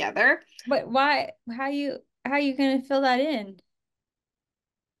it together. But why how you gonna fill that in?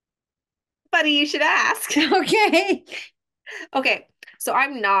 Funny you should ask. Okay. Okay, so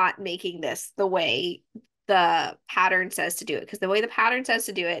I'm not making this the way the pattern says to do it because the way the pattern says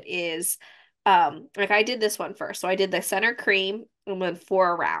to do it is like I did this one first. So I did the center cream and then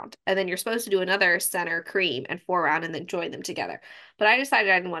 4 around. And then you're supposed to do another center cream and 4 around and then join them together. But I decided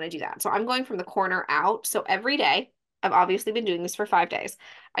I didn't want to do that. So I'm going from the corner out. So every day, I've obviously been doing this for 5 days.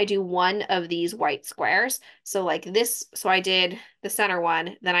 I do one of these white squares. So like this, so I did the center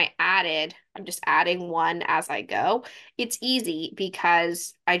one, then I'm just adding one as I go. It's easy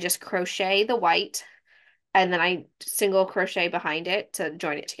because I just crochet the white and then I single crochet behind it to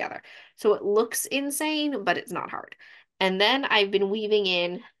join it together. So it looks insane, but it's not hard. And then I've been weaving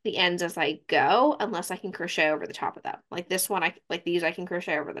in the ends as I go, unless I can crochet over the top of them. Like this one, like these, I can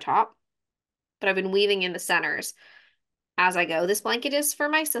crochet over the top, but I've been weaving in the centers as I go. This blanket is for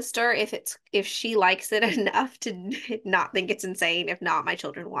my sister if she likes it enough to not think it's insane. If not, my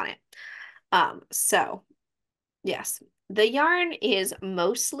children want it. So yes, the yarn is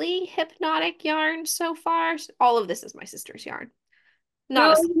mostly hypnotic yarn so far. All of this is my sister's yarn.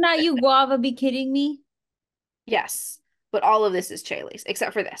 Not No, a not you guava be kidding me. yes, but all of this is Chaley's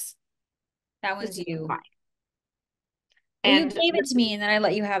except for this. That This one's is you. mine. Well, you And gave it to me and then I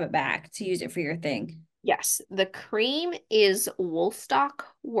let you have it back to use it for your thing. yes, the cream is Woolstock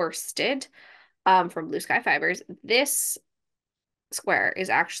worsted from Blue Sky Fibers. This square is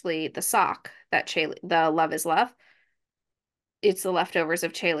actually the sock that the Love is Love. It's the leftovers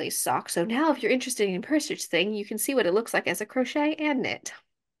of Chaley's sock. So now if you're interested in a purchase thing, you can see what it looks like as a crochet and knit.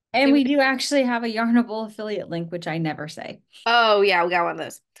 And If we you do actually have a Yarnable affiliate link, which I never say. Oh yeah, we got one of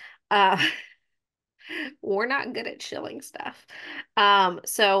those. Uh we're not good at shilling stuff.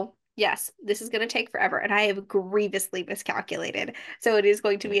 So yes, this is gonna take forever, and I have grievously miscalculated. So it is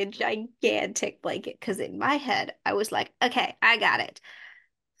going to be a gigantic blanket because in my head I was like, okay, I got it.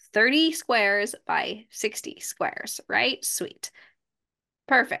 30 squares by 60 squares, right? Sweet.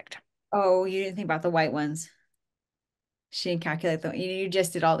 Perfect. Oh, you didn't think about the white ones. She didn't calculate them. You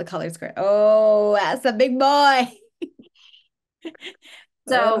just did all the color square. Oh, that's a big boy.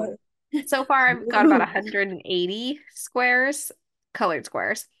 So Oh. so far I've got about 180 squares, colored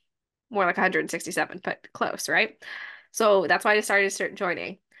squares. More like 167, but close, right? So that's why I decided to start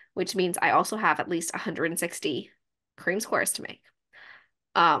joining, which means I also have at least 160 cream squares to make.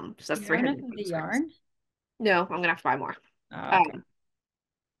 So Do that's you have enough 300 of cream the squares. yarn? No, I'm gonna have to buy more. Oh, okay. Um,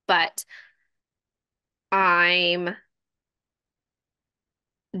 but I'm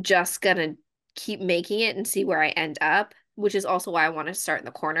just gonna keep making it and see where I end up, which is also why I want to start in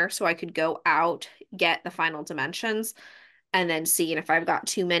the corner so I could go out, get the final dimensions, and then see. And if I've got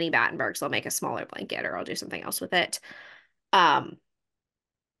too many Battenbergs, I'll make a smaller blanket or I'll do something else with it. Um,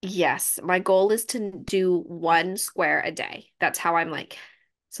 yes, my goal is to do one square a day. That's how I'm like,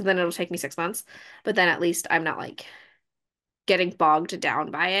 so then it'll take me 6 months, but then at least I'm not like getting bogged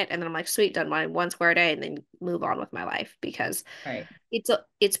down by it. And then I'm like, sweet, done my one square a day and then move on with my life because Right.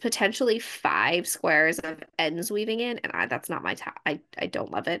 it's potentially 5 squares of ends weaving in, and that's not my top. I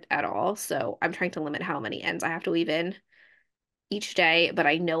don't love it at all. So I'm trying to limit how many ends I have to weave in each day. But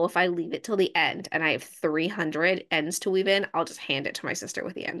I know if I leave it till the end and I have 300 ends to weave in, I'll just hand it to my sister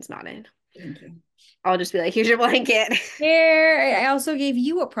with the ends not in. Thank you. I'll just be like, here's your blanket. Here, I also gave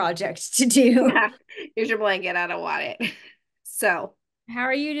you a project to do. Yeah, here's your blanket. I don't want it. So How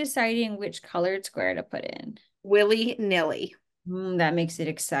are you deciding which colored square to put in? willy-nilly. That makes it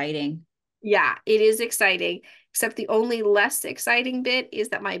exciting. Yeah, it is exciting. Except the only less exciting bit is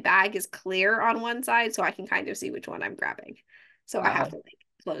that my bag is clear on one side, so I can kind of see which one I'm grabbing. So I have Oh, to like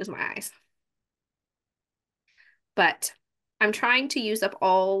close my eyes. But I'm trying to use up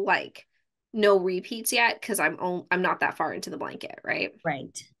all like no repeats yet because I'm not that far into the blanket, right?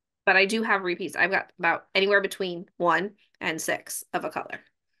 right. But I do have repeats. I've got about anywhere between 1 and 6 of a color.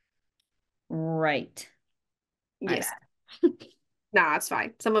 Right. My Yes. bad. Nah, it's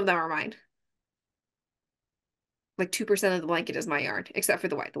fine. Some of them are mine. Like 2% of the blanket is my yarn, except for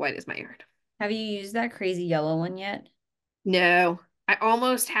the white. The white is my yarn. Have you used that crazy yellow one yet? No, I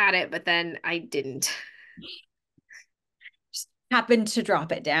almost had it, but then I didn't. Just happened to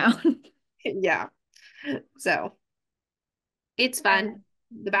drop it down. Yeah. So it's fun.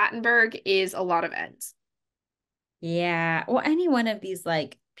 The Battenberg is a lot of ends. Yeah. Well, any one of these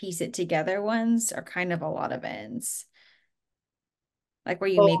like piece it together ones are kind of a lot of ends. Like where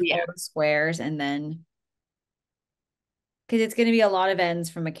you Oh, make yeah. all the squares and then because it's going to be a lot of ends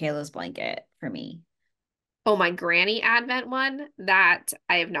from Michaela's blanket for me. Oh, my granny advent one that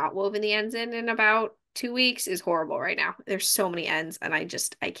I have not woven the ends in about 2 weeks is horrible right now. There's so many ends and I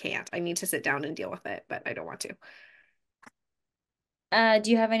can't. I need to sit down and deal with it, but I don't want to. Do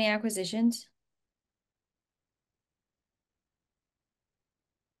you have any acquisitions?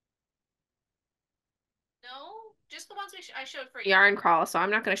 No, just the ones I showed for Yarn Crawl, so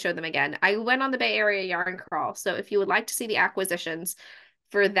I'm not going to show them again. I went on the Bay Area Yarn Crawl, so if you would like to see the acquisitions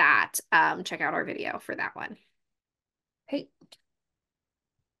for that, check out our video for that one. Hey,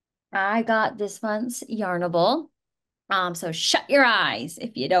 I got this month's Yarnable. So shut your eyes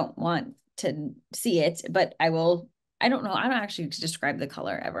if you don't want to see it, but I don't know. I don't actually describe the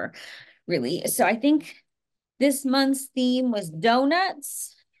color ever, really. So I think this month's theme was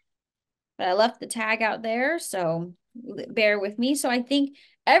donuts, but I left the tag out there, so bear with me. So I think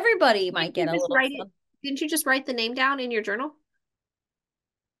everybody might Didn't get you a just little write it? some. Didn't you just write the name down in your journal?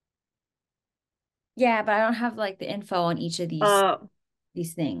 Yeah, but I don't have like the info on each of Oh,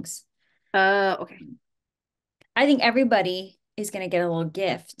 these things. okay. I think everybody is going to get a little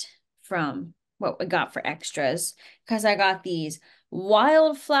gift from what we got for extras because I got these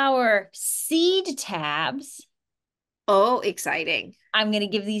wildflower seed tabs. Oh, exciting. I'm going to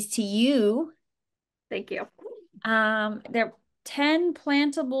give these to you. Thank you. They're 10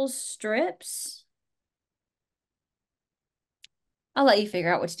 plantable strips. I'll let you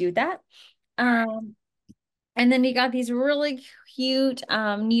figure out what to do with that. Um, and then you got these really cute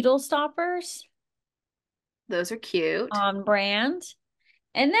needle stoppers Those are cute. on brand.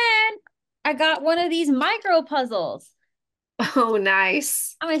 And then I got one of these micro puzzles. Oh,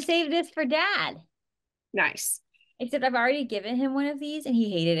 nice. I'm gonna save this for dad. Nice. Except I've already given him one of these and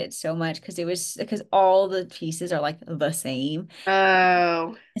he hated it so much because all the pieces are like the same.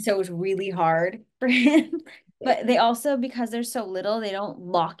 Oh, And so it was really hard for him. But they also, because they're so little, they don't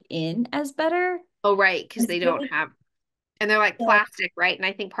lock in as better. oh, right, because It's they don't really have, and they're like so, plastic, right? And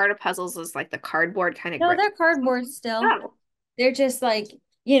I think part of puzzles is like the cardboard kind of no, grip. they're cardboard still. Oh, They're just like,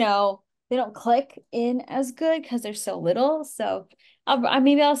 you know, they don't click in as good because they're so little. So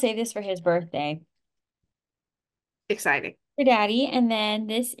maybe I'll save this for his birthday. exciting. for Daddy. And then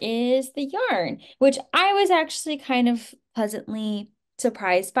this is the yarn, which I was actually kind of pleasantly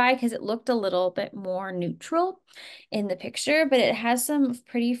surprised by because it looked a little bit more neutral in the picture, but it has some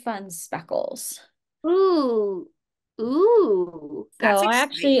pretty fun speckles. Ooh, ooh, that's So I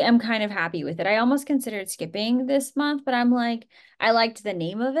actually exciting. am kind of happy with it. I almost considered skipping this month, but I'm like, I liked the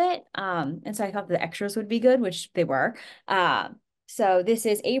name of it. And so I thought the extras would be good, which they were. So this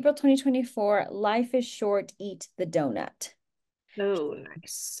is April 2024. Life is short, eat the donut. Oh,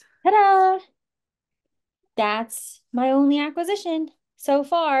 nice. Ta-da! That's my only acquisition so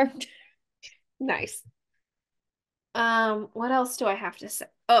far. Nice. What else do I have to say?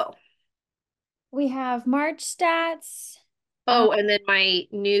 Oh, We have March stats. Uh, oh, and then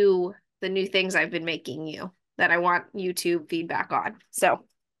the new things I've been making you that I want YouTube feedback on. So,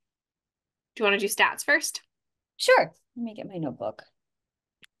 do you want to do stats first? sure. Let me get my notebook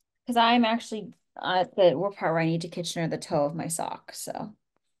because I'm actually at the part where I need to Kitchener the toe of my sock. So,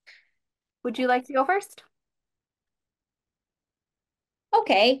 Would you like to go first?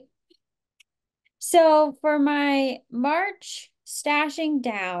 okay. So for my March stashing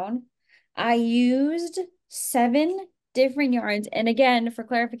down, I used 7 different yarns. And again, for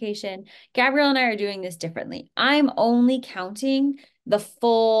clarification, Gabrielle and I are doing this differently. I'm only counting the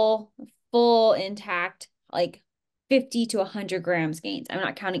full intact, like 50 to 100 grams gains. I'm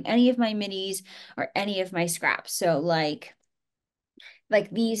not counting any of my minis or any of my scraps. So like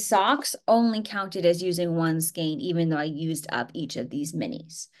these socks only counted as using one skein, even though I used up each of these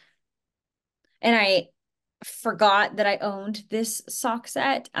minis. And I forgot that I owned this sock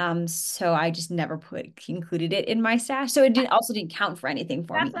set. So I just never included it in my stash. So it didn't count for anything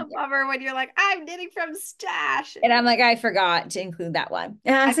for me That's a either. bummer when you're like, I'm knitting from stash. And I'm like, I forgot to include that one.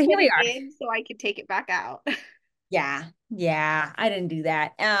 I So here put we it are. in so I could take it back out. Yeah, yeah, I didn't do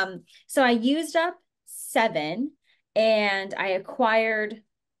that. So I used up 7 and I acquired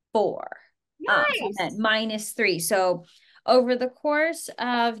 4. So I'm at Nice. -3. So over the course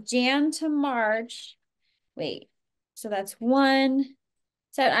of Jan to March, wait, so that's one.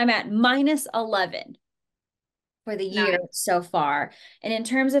 So I'm at -11 for the year Nice. so far. And in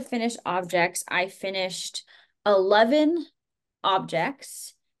terms of finished objects, I finished 11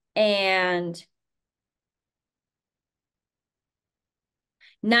 objects and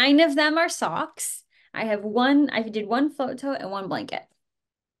 9 of them are socks. I did one float tote and one blanket.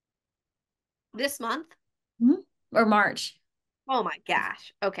 This month? Or March. Oh my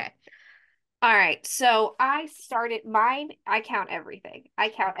gosh. Okay. All right. So I started mine. I count everything. I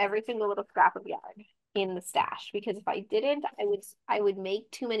count every single little scrap of yarn in the stash because if I didn't, I would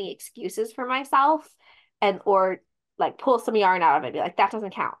make too many excuses for myself and or like pull some yarn out of it and be like, that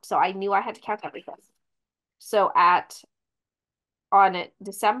doesn't count. So I knew I had to count everything. So at on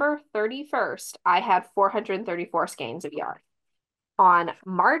December 31st, I had 434 skeins of yarn. On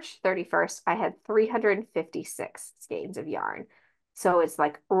March 31st, I had 356 skeins of yarn. So it's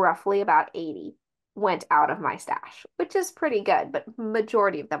like roughly about 80 went out of my stash, which is pretty good, but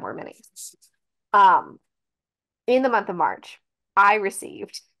majority of them were minis. Um, in the month of March, I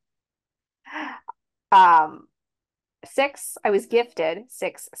received um I was gifted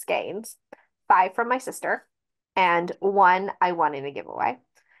 6 skeins, 5 from my sister, and 1 I won in a giveaway.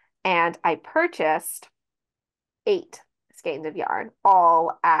 And I purchased 8 skeins of yarn,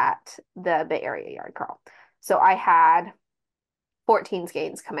 all at the Bay Area Yarn Crawl. So I had 14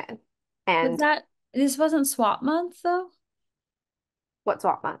 skeins come in. Was And this wasn't swap month though? what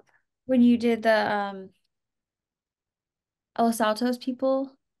swap month? When you did the Los Altos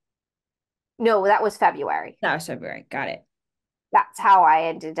people? No, that was February. That was February. Got it. That's how I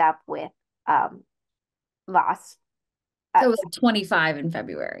ended up with um last So it was 25 in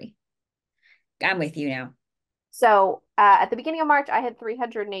February. I'm with you now. So at the beginning of March, I had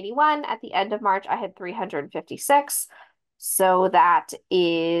 381. At the end of March, I had 356. So that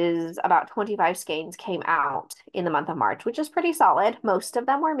is about 25 skeins came out in the month of March, which is pretty solid. Most of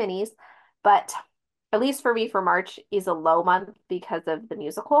them were minis, but at least for me, for March is a low month because of the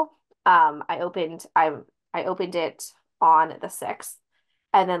musical. I opened it on the 6th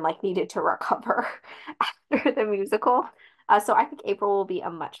and then like needed to recover after the musical. So I think April will be a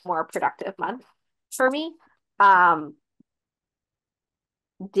much more productive month for me. Um,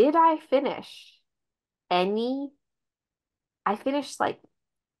 did I finish any? I finished like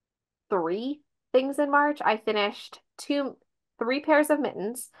 3 things in March. I finished 3 pairs of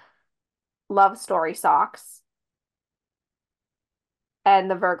mittens, Love Story socks, and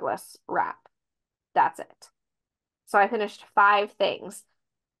the Vergless wrap. That's it. So I finished 5 things,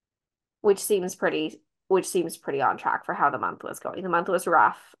 which seems pretty on track for how the month was going. The month was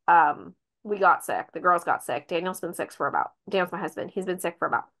rough. we got sick. The girls got sick. Daniel's my husband. He's been sick for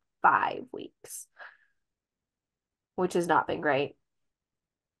about 5 weeks, which has not been great.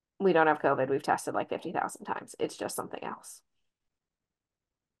 We don't have COVID. We've tested like 50,000 times. It's just something else.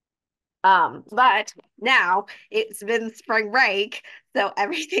 But now it's been spring break, so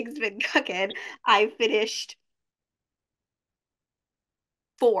everything's been cooking. I finished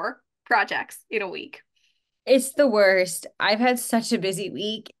 4 projects in a week. It's the worst. I've had such a busy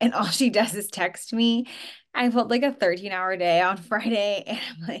week, and all she does is text me. I pulled like a 13-hour day on Friday, and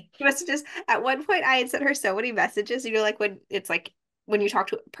I'm like, Messages. At one point, I had sent her so many messages. You know, like when it's like when you talk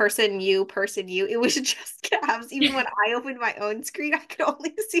to person, you, it was just Gabz. Even when I opened my own screen, I could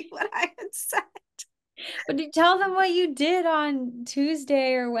only see what I had said. but you tell them what you did on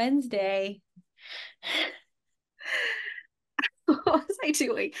Tuesday or Wednesday. What was I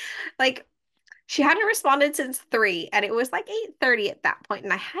doing? Like, she hadn't responded since 3, and it was like 8:30 at that point,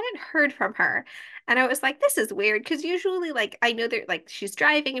 and I hadn't heard from her. And I was like, this is weird, because usually, like, I know that like she's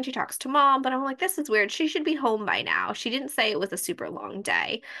driving and she talks to mom, but I'm like, this is weird. She should be home by now. She didn't say it was a super long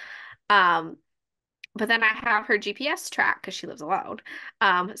day. Um, but then I have her GPS track because she lives alone.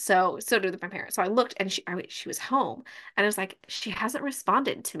 So do my parents. So I looked and she was home. And I was like, she hasn't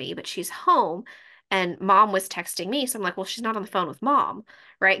responded to me, but she's home. And mom was texting me. So I'm like, well, she's not on the phone with mom,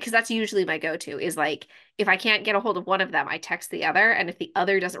 right? Because that's usually my go-to is like, if I can't get a hold of one of them, I text the other. And if the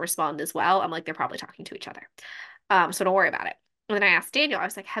other doesn't respond as well, I'm like, they're probably talking to each other. So don't worry about it. And then I asked Daniel, I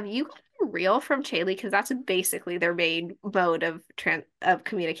was like, have you gotten a reel from Chaley? Because that's basically their main mode of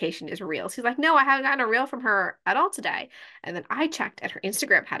communication is reels. He's like, no, I haven't gotten a reel from her at all today. And then I checked and her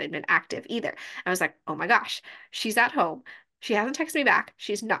Instagram hadn't been active either. I was like, oh my gosh, she's at home. She hasn't texted me back.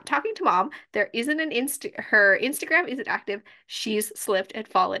 She's not talking to mom. There isn't her Instagram isn't active. She's slipped and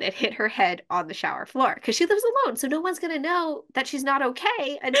fallen and hit her head on the shower floor because she lives alone. So no one's gonna know that she's not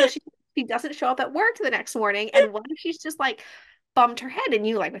okay until she doesn't show up at work the next morning. And what if she's just like bumped her head? And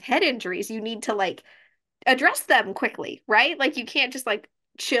you like with head injuries, you need to like address them quickly, right? Like you can't just like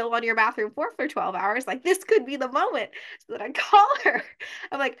chill on your bathroom floor for 12 hours. Like this could be the moment. So that I call her.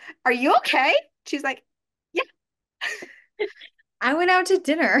 I'm like, are you okay? She's like, yeah. I went out to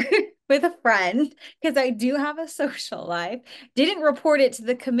dinner with a friend because I do have a social life. Didn't report it to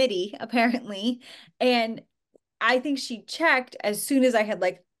the committee, apparently. And I think she checked as soon as I had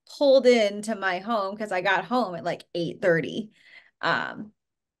like pulled into my home because I got home at like 8:30.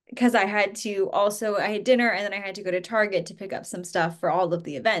 Because I had dinner and then I had to go to Target to pick up some stuff for all of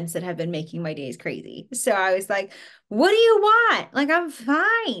the events that have been making my days crazy. So I was like, what do you want? Like, I'm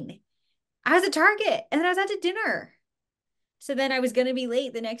fine. I was at Target and then I was out to dinner. So then I was going to be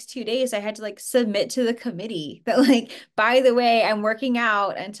late the next 2 days. I had to like submit to the committee that like, by the way, I'm working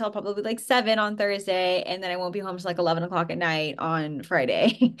out until probably like 7 on Thursday. And then I won't be home till like 11 o'clock at night on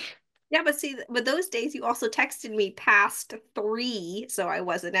Friday. Yeah, but see, but those days you also texted me past 3, so I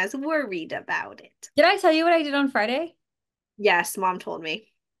wasn't as worried about it. Did I tell you what I did on Friday? Yes, mom told me.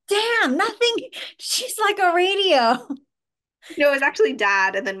 Damn, nothing. She's like a radio. No, it was actually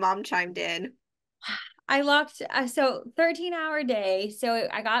dad, and then mom chimed in. I locked so 13-hour day. So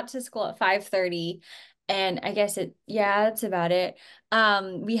I got to school at 5:30 and I guess that's about it.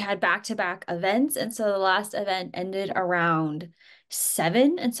 We had back-to-back events and so the last event ended around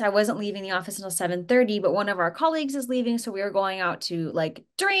 7 and so I wasn't leaving the office until 7:30, but one of our colleagues is leaving so we were going out to like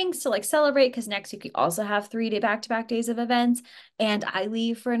drinks to like celebrate because next week we also have 3-day back-to-back days of events and I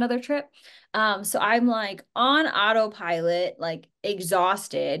leave for another trip. So I'm like on autopilot, like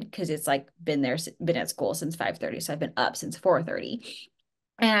exhausted because it's like been at school since 5:30. So I've been up since 4:30.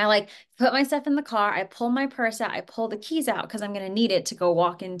 And I like put my stuff in the car. I pull my purse out. I pull the keys out because I'm going to need it to go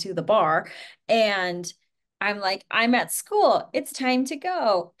walk into the bar. And I'm like, I'm at school. It's time to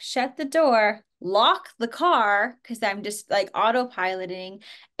go. Shut the door, lock the car because I'm just like autopiloting.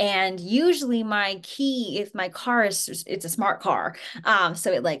 And usually my key, if my car it's a smart car.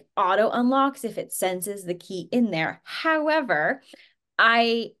 So it like auto unlocks if it senses the key in there. However,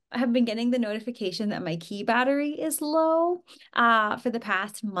 I have been getting the notification that my key battery is low for the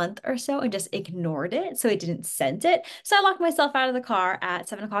past month or so and just ignored it. So it didn't sense it. So I locked myself out of the car at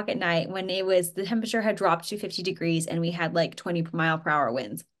 7 o'clock at night when the temperature had dropped to 50 degrees and we had like 20 mile per hour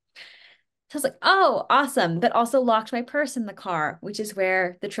winds. So I was like, oh, awesome. But also locked my purse in the car, which is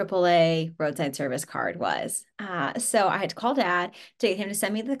where the AAA roadside service card was. So I had to call dad to get him to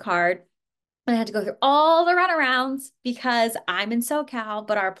send me the card. I had to go through all the runarounds because I'm in SoCal,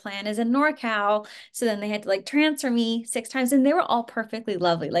 but our plan is in NorCal. So then they had to like transfer me 6 times, and they were all perfectly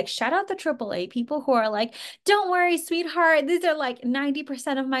lovely. Like, shout out the AAA people who are like, don't worry, sweetheart. These are like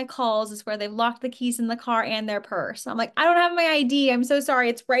 90% of my calls is where they've locked the keys in the car and their purse. I'm like, I don't have my ID. I'm so sorry.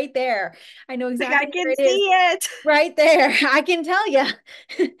 It's right there. I know Like, I exactly where can it is. see it. Right there. I can tell you.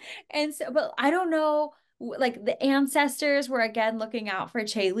 And so, but I don't know, like the ancestors were again looking out for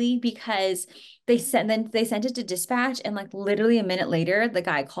Chaley because they sent it to dispatch, and like literally a minute later, the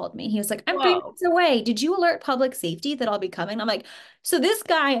guy called me. He was like, I'm 3 minutes Whoa. away. Did you alert public safety that I'll be coming? I'm like, so this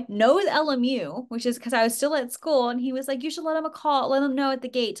guy knows LMU, which is because I was still at school, and he was like, you should let him a call, let him know at the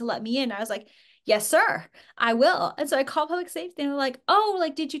gate to let me in. I was like, yes, sir. I will. And so I called public safety, and they're like, oh,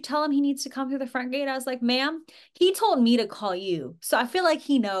 like, did you tell him he needs to come through the front gate? I was like, ma'am, he told me to call you. So I feel like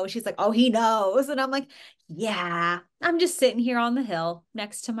he knows. She's like, oh, he knows. And I'm like, yeah, I'm just sitting here on the hill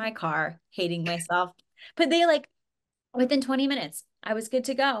next to my car, hating myself. But they like, within 20 minutes, I was good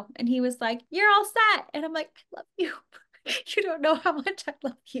to go. And he was like, you're all set. And I'm like, I love you. You don't know how much I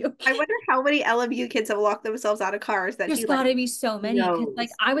love you. I wonder how many LMU kids have locked themselves out of cars that There's he got like to be so many because like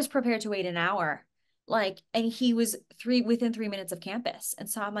knows. I was prepared to wait an hour. Like, and he was within 3 minutes of campus. And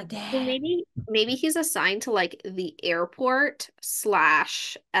so I'm like, So dang. maybe he's assigned to like the airport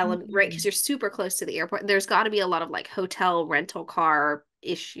slash LM, right? Because Mhm. you're super close to the airport. There's got to be a lot of like hotel rental car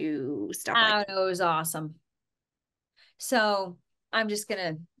issue stuff like Oh, that. no, it was awesome. So I'm just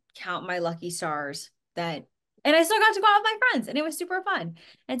gonna count my lucky stars that, and I still got to go out with my friends, and it was super fun.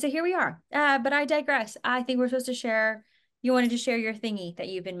 And so here we are. But I digress. I think we're supposed to share. You wanted to share your thingy that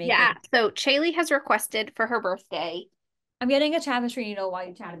you've been Yeah. making. So Chaley has requested for her birthday I'm getting a tapestry. You know why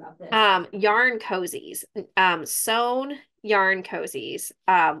you chat about this? yarn cozies, sewn yarn cozies.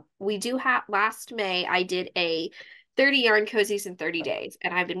 We do have last May I did a 30 yarn cozies in 30 days,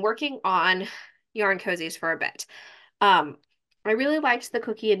 and I've been working on yarn cozies for a bit. Um, I really liked the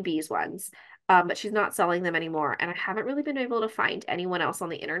cookie and bees ones, but she's not selling them anymore. And I haven't really been able to find anyone else on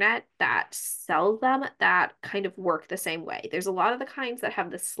the internet that sells them that kind of work the same way. There's a lot of the kinds that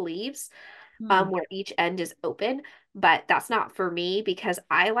have the sleeves, Hmm. where each end is open, but that's not for me because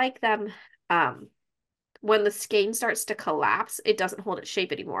I like them, um, when the skein starts to collapse, it doesn't hold its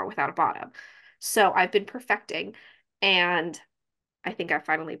shape anymore without a bottom. So I've been perfecting, and I think I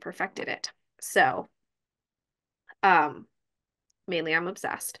finally perfected it. So, um, mainly I'm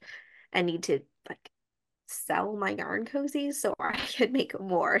obsessed and need to like sell my yarn cozies so I can make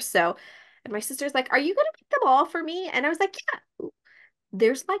more. So, and my sister's like, "Are you gonna make them all for me?" And I was like, "Yeah."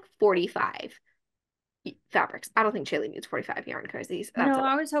 There's like 45 fabrics. I don't think Chaley needs 45 yarn cozies. That's No, a lot.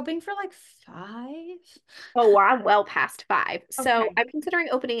 I was hoping for like 5. Oh, well, I'm well past 5. So Okay. I'm considering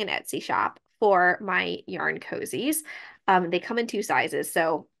opening an Etsy shop for my yarn cozies. They come in 2 sizes.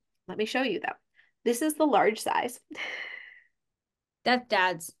 So let me show you them. This is the large size. That's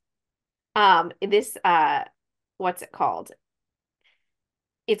dad's. This what's it called?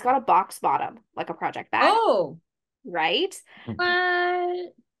 It's got a box bottom, like a project bag, Oh, right?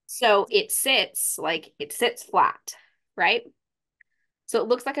 what? So it sits flat, right? So it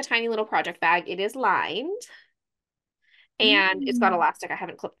looks like a tiny little project bag. It is lined and it's got Mm. elastic. I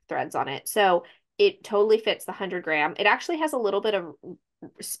haven't clipped the threads on it. So it totally fits the 100 gram. It actually has a little bit of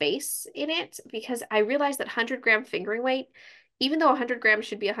space in it because I realized that 100 gram fingering weight, even though 100 grams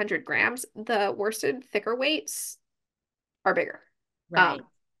should be 100 grams, the worsted thicker weights are bigger. Right.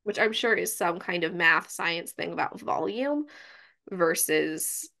 Which I'm sure is some kind of math science thing about volume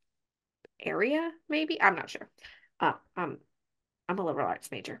versus area, maybe. I'm not sure. Uh, um, I'm a liberal arts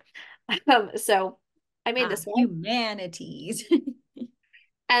major. So I made this one. Humanities.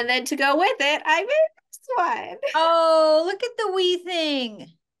 And then to go with it, I made this one. Oh, look at the wee thing.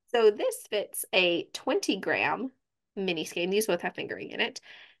 So this fits a 20-gram mini skein. These both have fingering in it,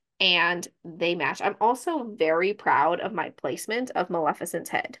 and they match. I'm also very proud of my placement of Maleficent's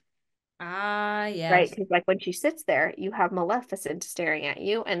head, Ah, right? yes. Because like when she sits there, you have Maleficent staring at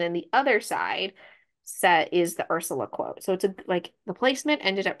you, and then the other side set is the Ursula quote. So it's a like the placement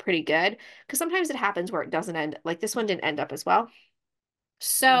ended up pretty good because sometimes it happens where it doesn't end. Like this one didn't end up as well.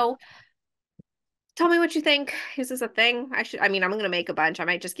 So tell me what you think. Is this a thing? I mean, I'm going to make a bunch. I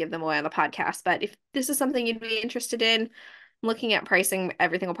might just give them away on the podcast, but if this is something you'd be interested in, looking at pricing,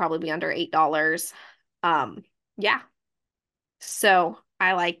 everything will probably be under $8. Yeah. So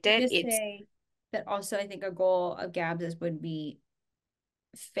I liked I it. just It's say that also I think a goal of Gabs would be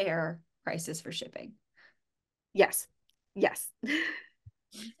fair prices for shipping. yes. Yes.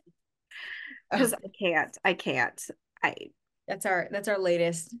 Oh, Because I can't. I that's our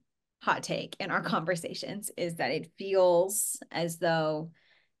latest hot take in our conversations is that it feels as though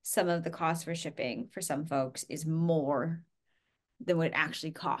some of the cost for shipping for some folks is more than what it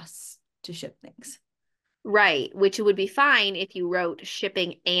actually costs to ship things. Right, which would be fine if you wrote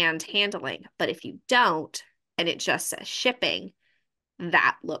shipping and handling, but if you don't and it just says shipping,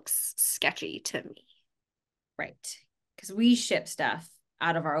 that looks sketchy to me. Right. Because we ship stuff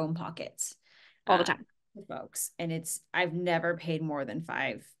out of our own pockets All the time to folks. And I've never paid more than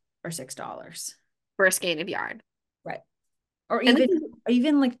 $5 or $6. for a skein of yarn. Right. Or And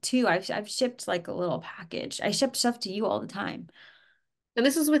even like two. I've shipped like a little package. I ship stuff to you all the time.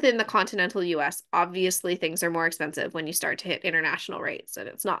 this is within the continental US. Obviously, things are more expensive when you start to hit international rates, and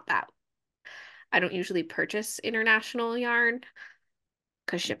it's not that. I don't usually purchase international yarn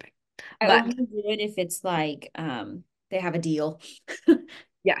because shipping. I But only do it if it's like they have a deal.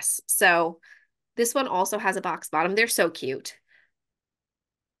 yes, so this one also has a box bottom. They're so cute.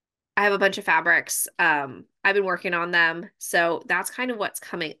 I have a bunch of fabrics. I've been working on them. So that's kind of what's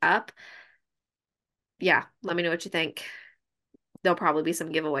coming up. Yeah, let me know what you think. There'll probably be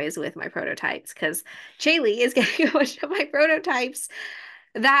some giveaways with my prototypes because Chaylee is getting a bunch of my prototypes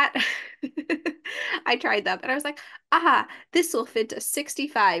that I tried them and I was like, this will fit a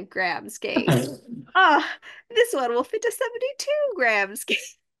 65-gram skein. This one will fit a 72-gram skein.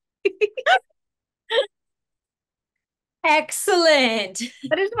 Excellent.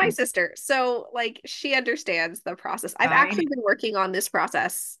 But it's my sister. So like she understands the process. I've I know. actually been working on this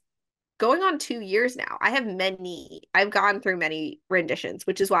process going on 2 years now. I've gone through many renditions,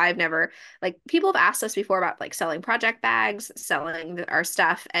 which is why I've never, like, people have asked us before about like selling project bags, selling our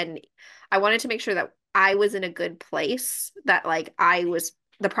stuff. And I wanted to make sure that I was in a good place, that like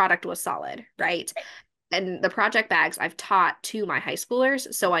the product was solid, right? And the project bags I've taught to my high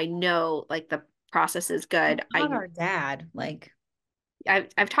schoolers. So I know like the process is good. Not our dad. Like,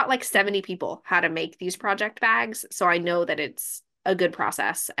 I've taught like 70 people how to make these project bags, so I know that it's a good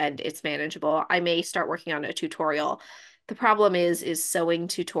process and it's manageable. I may start working on a tutorial. The problem is sewing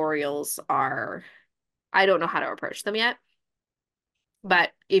tutorials are, I don't know how to approach them yet.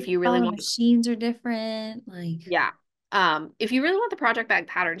 But if you all really the want, machines are different. Like, yeah. If you really want the project bag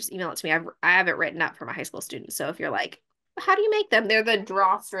pattern, just email it to me. I have it written up for my high school students. So if you're like, how do you make them? They're the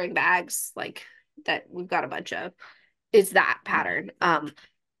drawstring bags, like that we've got a bunch of. Is that pattern.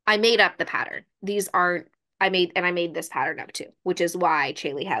 I made up the pattern. These aren't, I made this pattern up too, which is why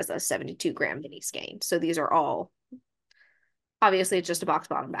Chaylee has a 72-gram mini skein. So these are all, obviously it's just a box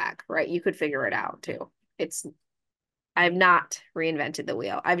bottom bag, right? You could figure it out too. I've not reinvented the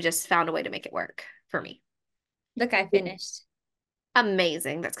wheel. I've just found a way to make it work for me. look, I finished.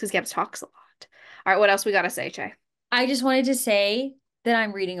 Amazing. That's because Gabz talks a lot. All right, what else we got to say, Chay? I just wanted to say that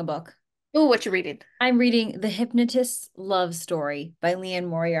I'm reading a book. Ooh, what you reading? I'm reading The Hypnotist's Love Story by Leanne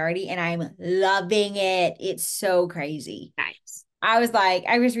Moriarty, and I'm loving it. It's so crazy. Nice. I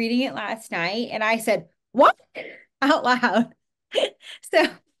was reading it last night and I said, "What?" out loud. So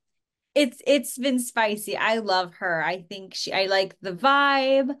it's been spicy. I love her. I like the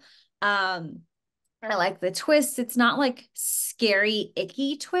vibe. I like the twists. It's not like scary,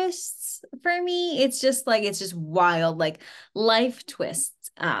 icky twists for me. It's just wild, like life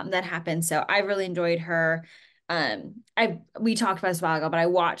twists that happen. So I really enjoyed her. We talked about this a while ago, but I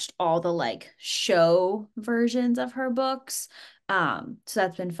watched all the like show versions of her books. So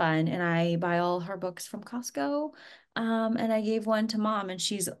that's been fun. And I buy all her books from Costco. And I gave one to mom and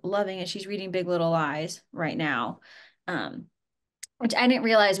she's loving it. She's reading Big Little Lies right now. Um, which I didn't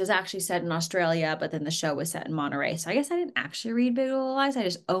realize was actually set in Australia, but then the show was set in Monterey. So I guess I didn't actually read Big Little Lies. I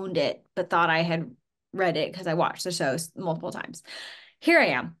just owned it, but thought I had read it because I watched the shows multiple times. Here I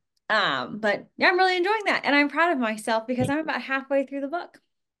am. But yeah, I'm really enjoying that. And I'm proud of myself because I'm about halfway through the book.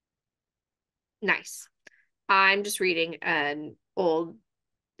 Nice. I'm just reading an old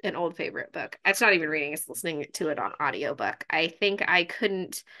favorite book. It's not even reading, it's listening to it on audiobook. I'm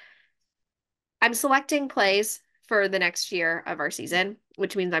selecting plays for the next year of our season,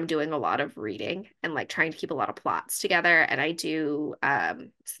 which means I'm doing a lot of reading and like trying to keep a lot of plots together. And I'm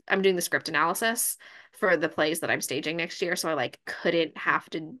doing the script analysis for the plays that I'm staging next year. So I like couldn't have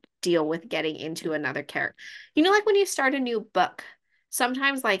to deal with getting into another character. You know, like when you start a new book,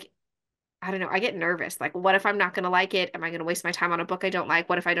 sometimes like I don't know, I get nervous. Like, what if I'm not going to like it? Am I going to waste my time on a book I don't like?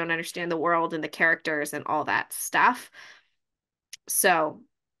 What if I don't understand the world and the characters and all that stuff? So,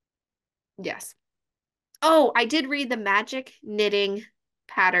 yes. Oh, I did read the Magic Knitting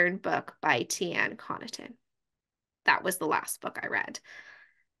Pattern book by Tian Connaughton. That was the last book I read.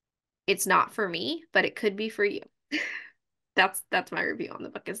 It's not for me, but it could be for you. That's my review on the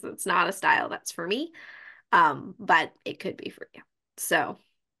book. Is it's not a style that's for me, but it could be for you. So,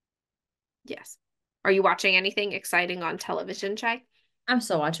 yes. Are you watching anything exciting on television, Chai? I'm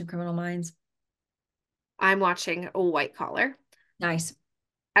still watching Criminal Minds. I'm watching a White Collar, Nice.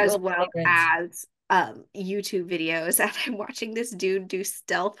 as One of my well favorites. as YouTube videos. And I'm watching this dude do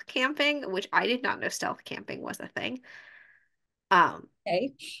stealth camping, which I did not know stealth camping was a thing. Um,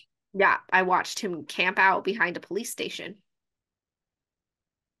 Okay. yeah, I watched him camp out behind a police station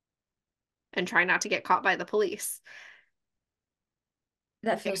and try not to get caught by the police.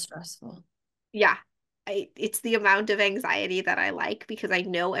 That feels stressful. Yeah, it's the amount of anxiety that I like because I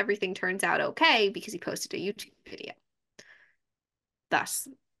know everything turns out okay because he posted a YouTube video. Thus,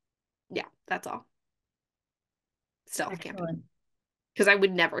 yeah, that's all. Stealth camping. Excellent. Because I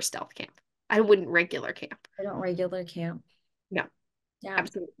would never stealth camp. I wouldn't regular camp. I don't regular camp. No, Yeah.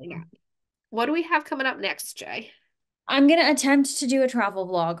 absolutely not. What do we have coming up next, Jay? I'm gonna attempt to do a travel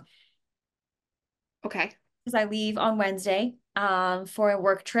vlog Okay. because I leave on Wednesday for a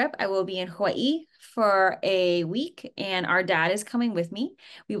work trip. I will be in Hawaii for a week, and our dad is coming with me.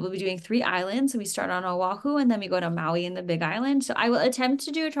 We will be doing 3 islands. So we start on Oahu and then we go to Maui and the Big Island. So I will attempt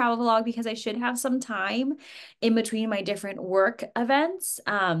to do a travel vlog because I should have some time in between my different work events.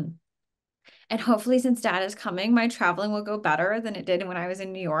 And hopefully, since dad is coming, my traveling will go better than it did when I was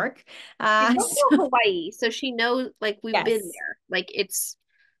in New York. She's going to So Hawaii, so she knows like we've been yes. there. Like it's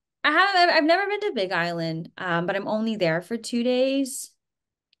I've never been to Big Island, but I'm only there for 2 days,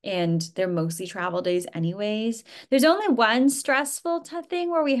 and they're mostly travel days anyways. There's only one stressful thing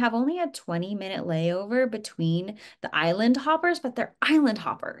where we have only a 20-minute layover between the island hoppers, but they're island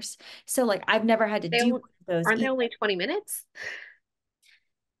hoppers. So like I've never had to they do those aren't they either. only 20 minutes?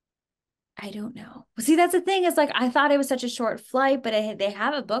 I don't know. See, that's the thing is like I thought it was such a short flight, but they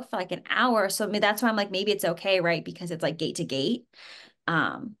have a book for like an hour. So I mean, that's why I'm like, maybe it's okay, right? Because it's like gate to gate.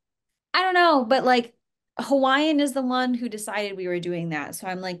 Um, I don't know, but like Hawaiian is the one who decided we were doing that. So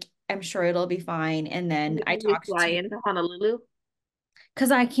I'm like, I'm sure it'll be fine. And then I You talked fly to, into Honolulu.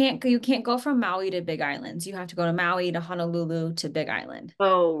 because you can't go from Maui to Big Islands. You have to go to Maui to Honolulu to Big Island.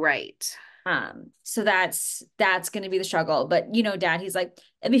 Oh, right. So that's gonna be the struggle. But you know, dad, he's like,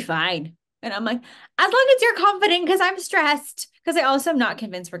 it'll be fine. And I'm like, as long as you're confident, because I'm stressed. Because I also am not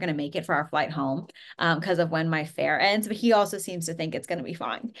convinced we're gonna make it for our flight home, because of when my fare ends. But he also seems to think it's gonna be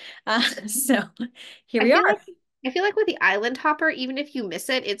fine. So here I we feel are. like I feel like with the island hopper, even if you miss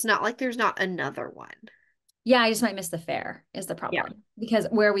it, it's not like there's not another one. Yeah, I just might miss the fare is the Yeah. problem. Because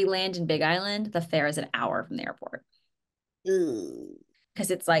where we land in Big Island, the fare is an hour from the airport. Ooh.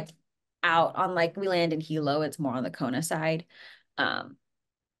 Because it's like out on like we land in Hilo, it's more on the Kona side. Um,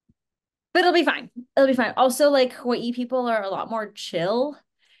 but it'll be fine. It'll be fine. Also, like Hawaii people are a lot more chill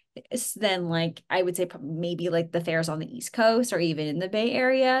than like I would say maybe like the fairs on the East Coast or even in the Bay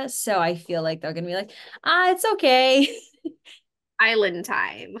Area. So I feel like they're gonna be like, it's okay. Island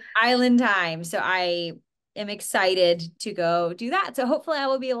time. Island time. So I am excited to go do that. So hopefully I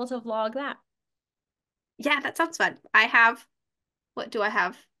will be able to vlog that. Yeah, that sounds fun. I have, what do I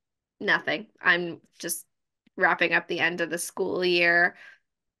have? Nothing. I'm just wrapping up the end of the school year.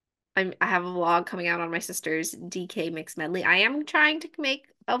 I have a vlog coming out on my sister's DK Mix Medley. I am trying to make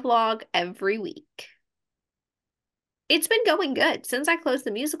a vlog every week. It's been going good. Since I closed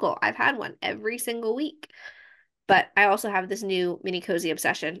the musical, I've had one every single week. But I also have this new mini cozy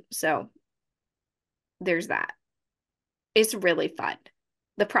obsession. So there's that. It's really fun.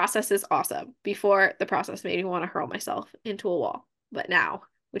 The process is awesome. Before, the process made me want to hurl myself into a wall. But now,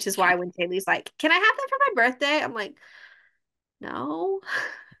 which is why when Kaylee's like, "Can I have that for my birthday?" I'm like, "No."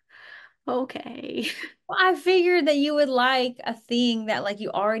 Okay. Well, I figured that you would like a thing that like you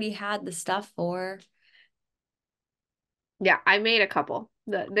already had the stuff for. Yeah, I made a couple.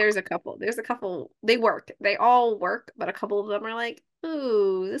 There's a couple. There's a couple. They work. They all work, but a couple of them are like,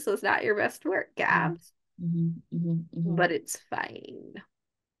 "Ooh, this was not your best work, Mhm, Gabs." mhm, mhm, mhm. But it's fine.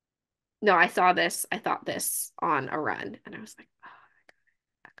 No, I saw this. I thought this on a run, and I was like, oh.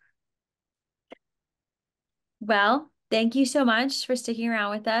 Well, thank you so much for sticking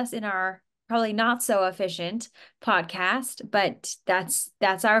around with us in our probably not so efficient podcast, but that's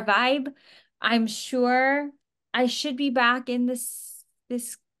our vibe. I'm sure I should be back in this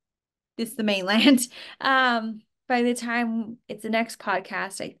the mainland. By the time it's the next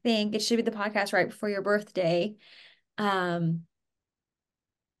podcast, I think it should be the podcast right before your birthday. Um,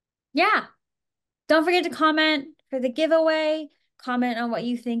 yeah. Don't forget to comment for the giveaway. Comment on what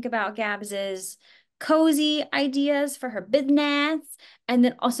you think about Gabs's cozy ideas for her business. And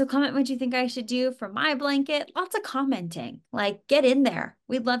then also comment what you think I should do for my blanket. Lots of commenting. Like, get in there.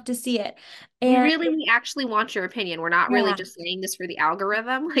 We'd love to see it. And We actually want your opinion. We're not really yeah, just saying this for the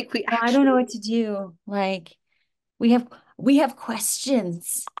algorithm. Like we no, I don't know actually what to do. Like, we have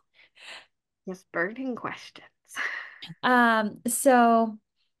questions. just burning questions. So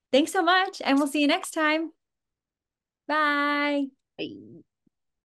thanks so much, and we'll see you next time. Bye. Bye.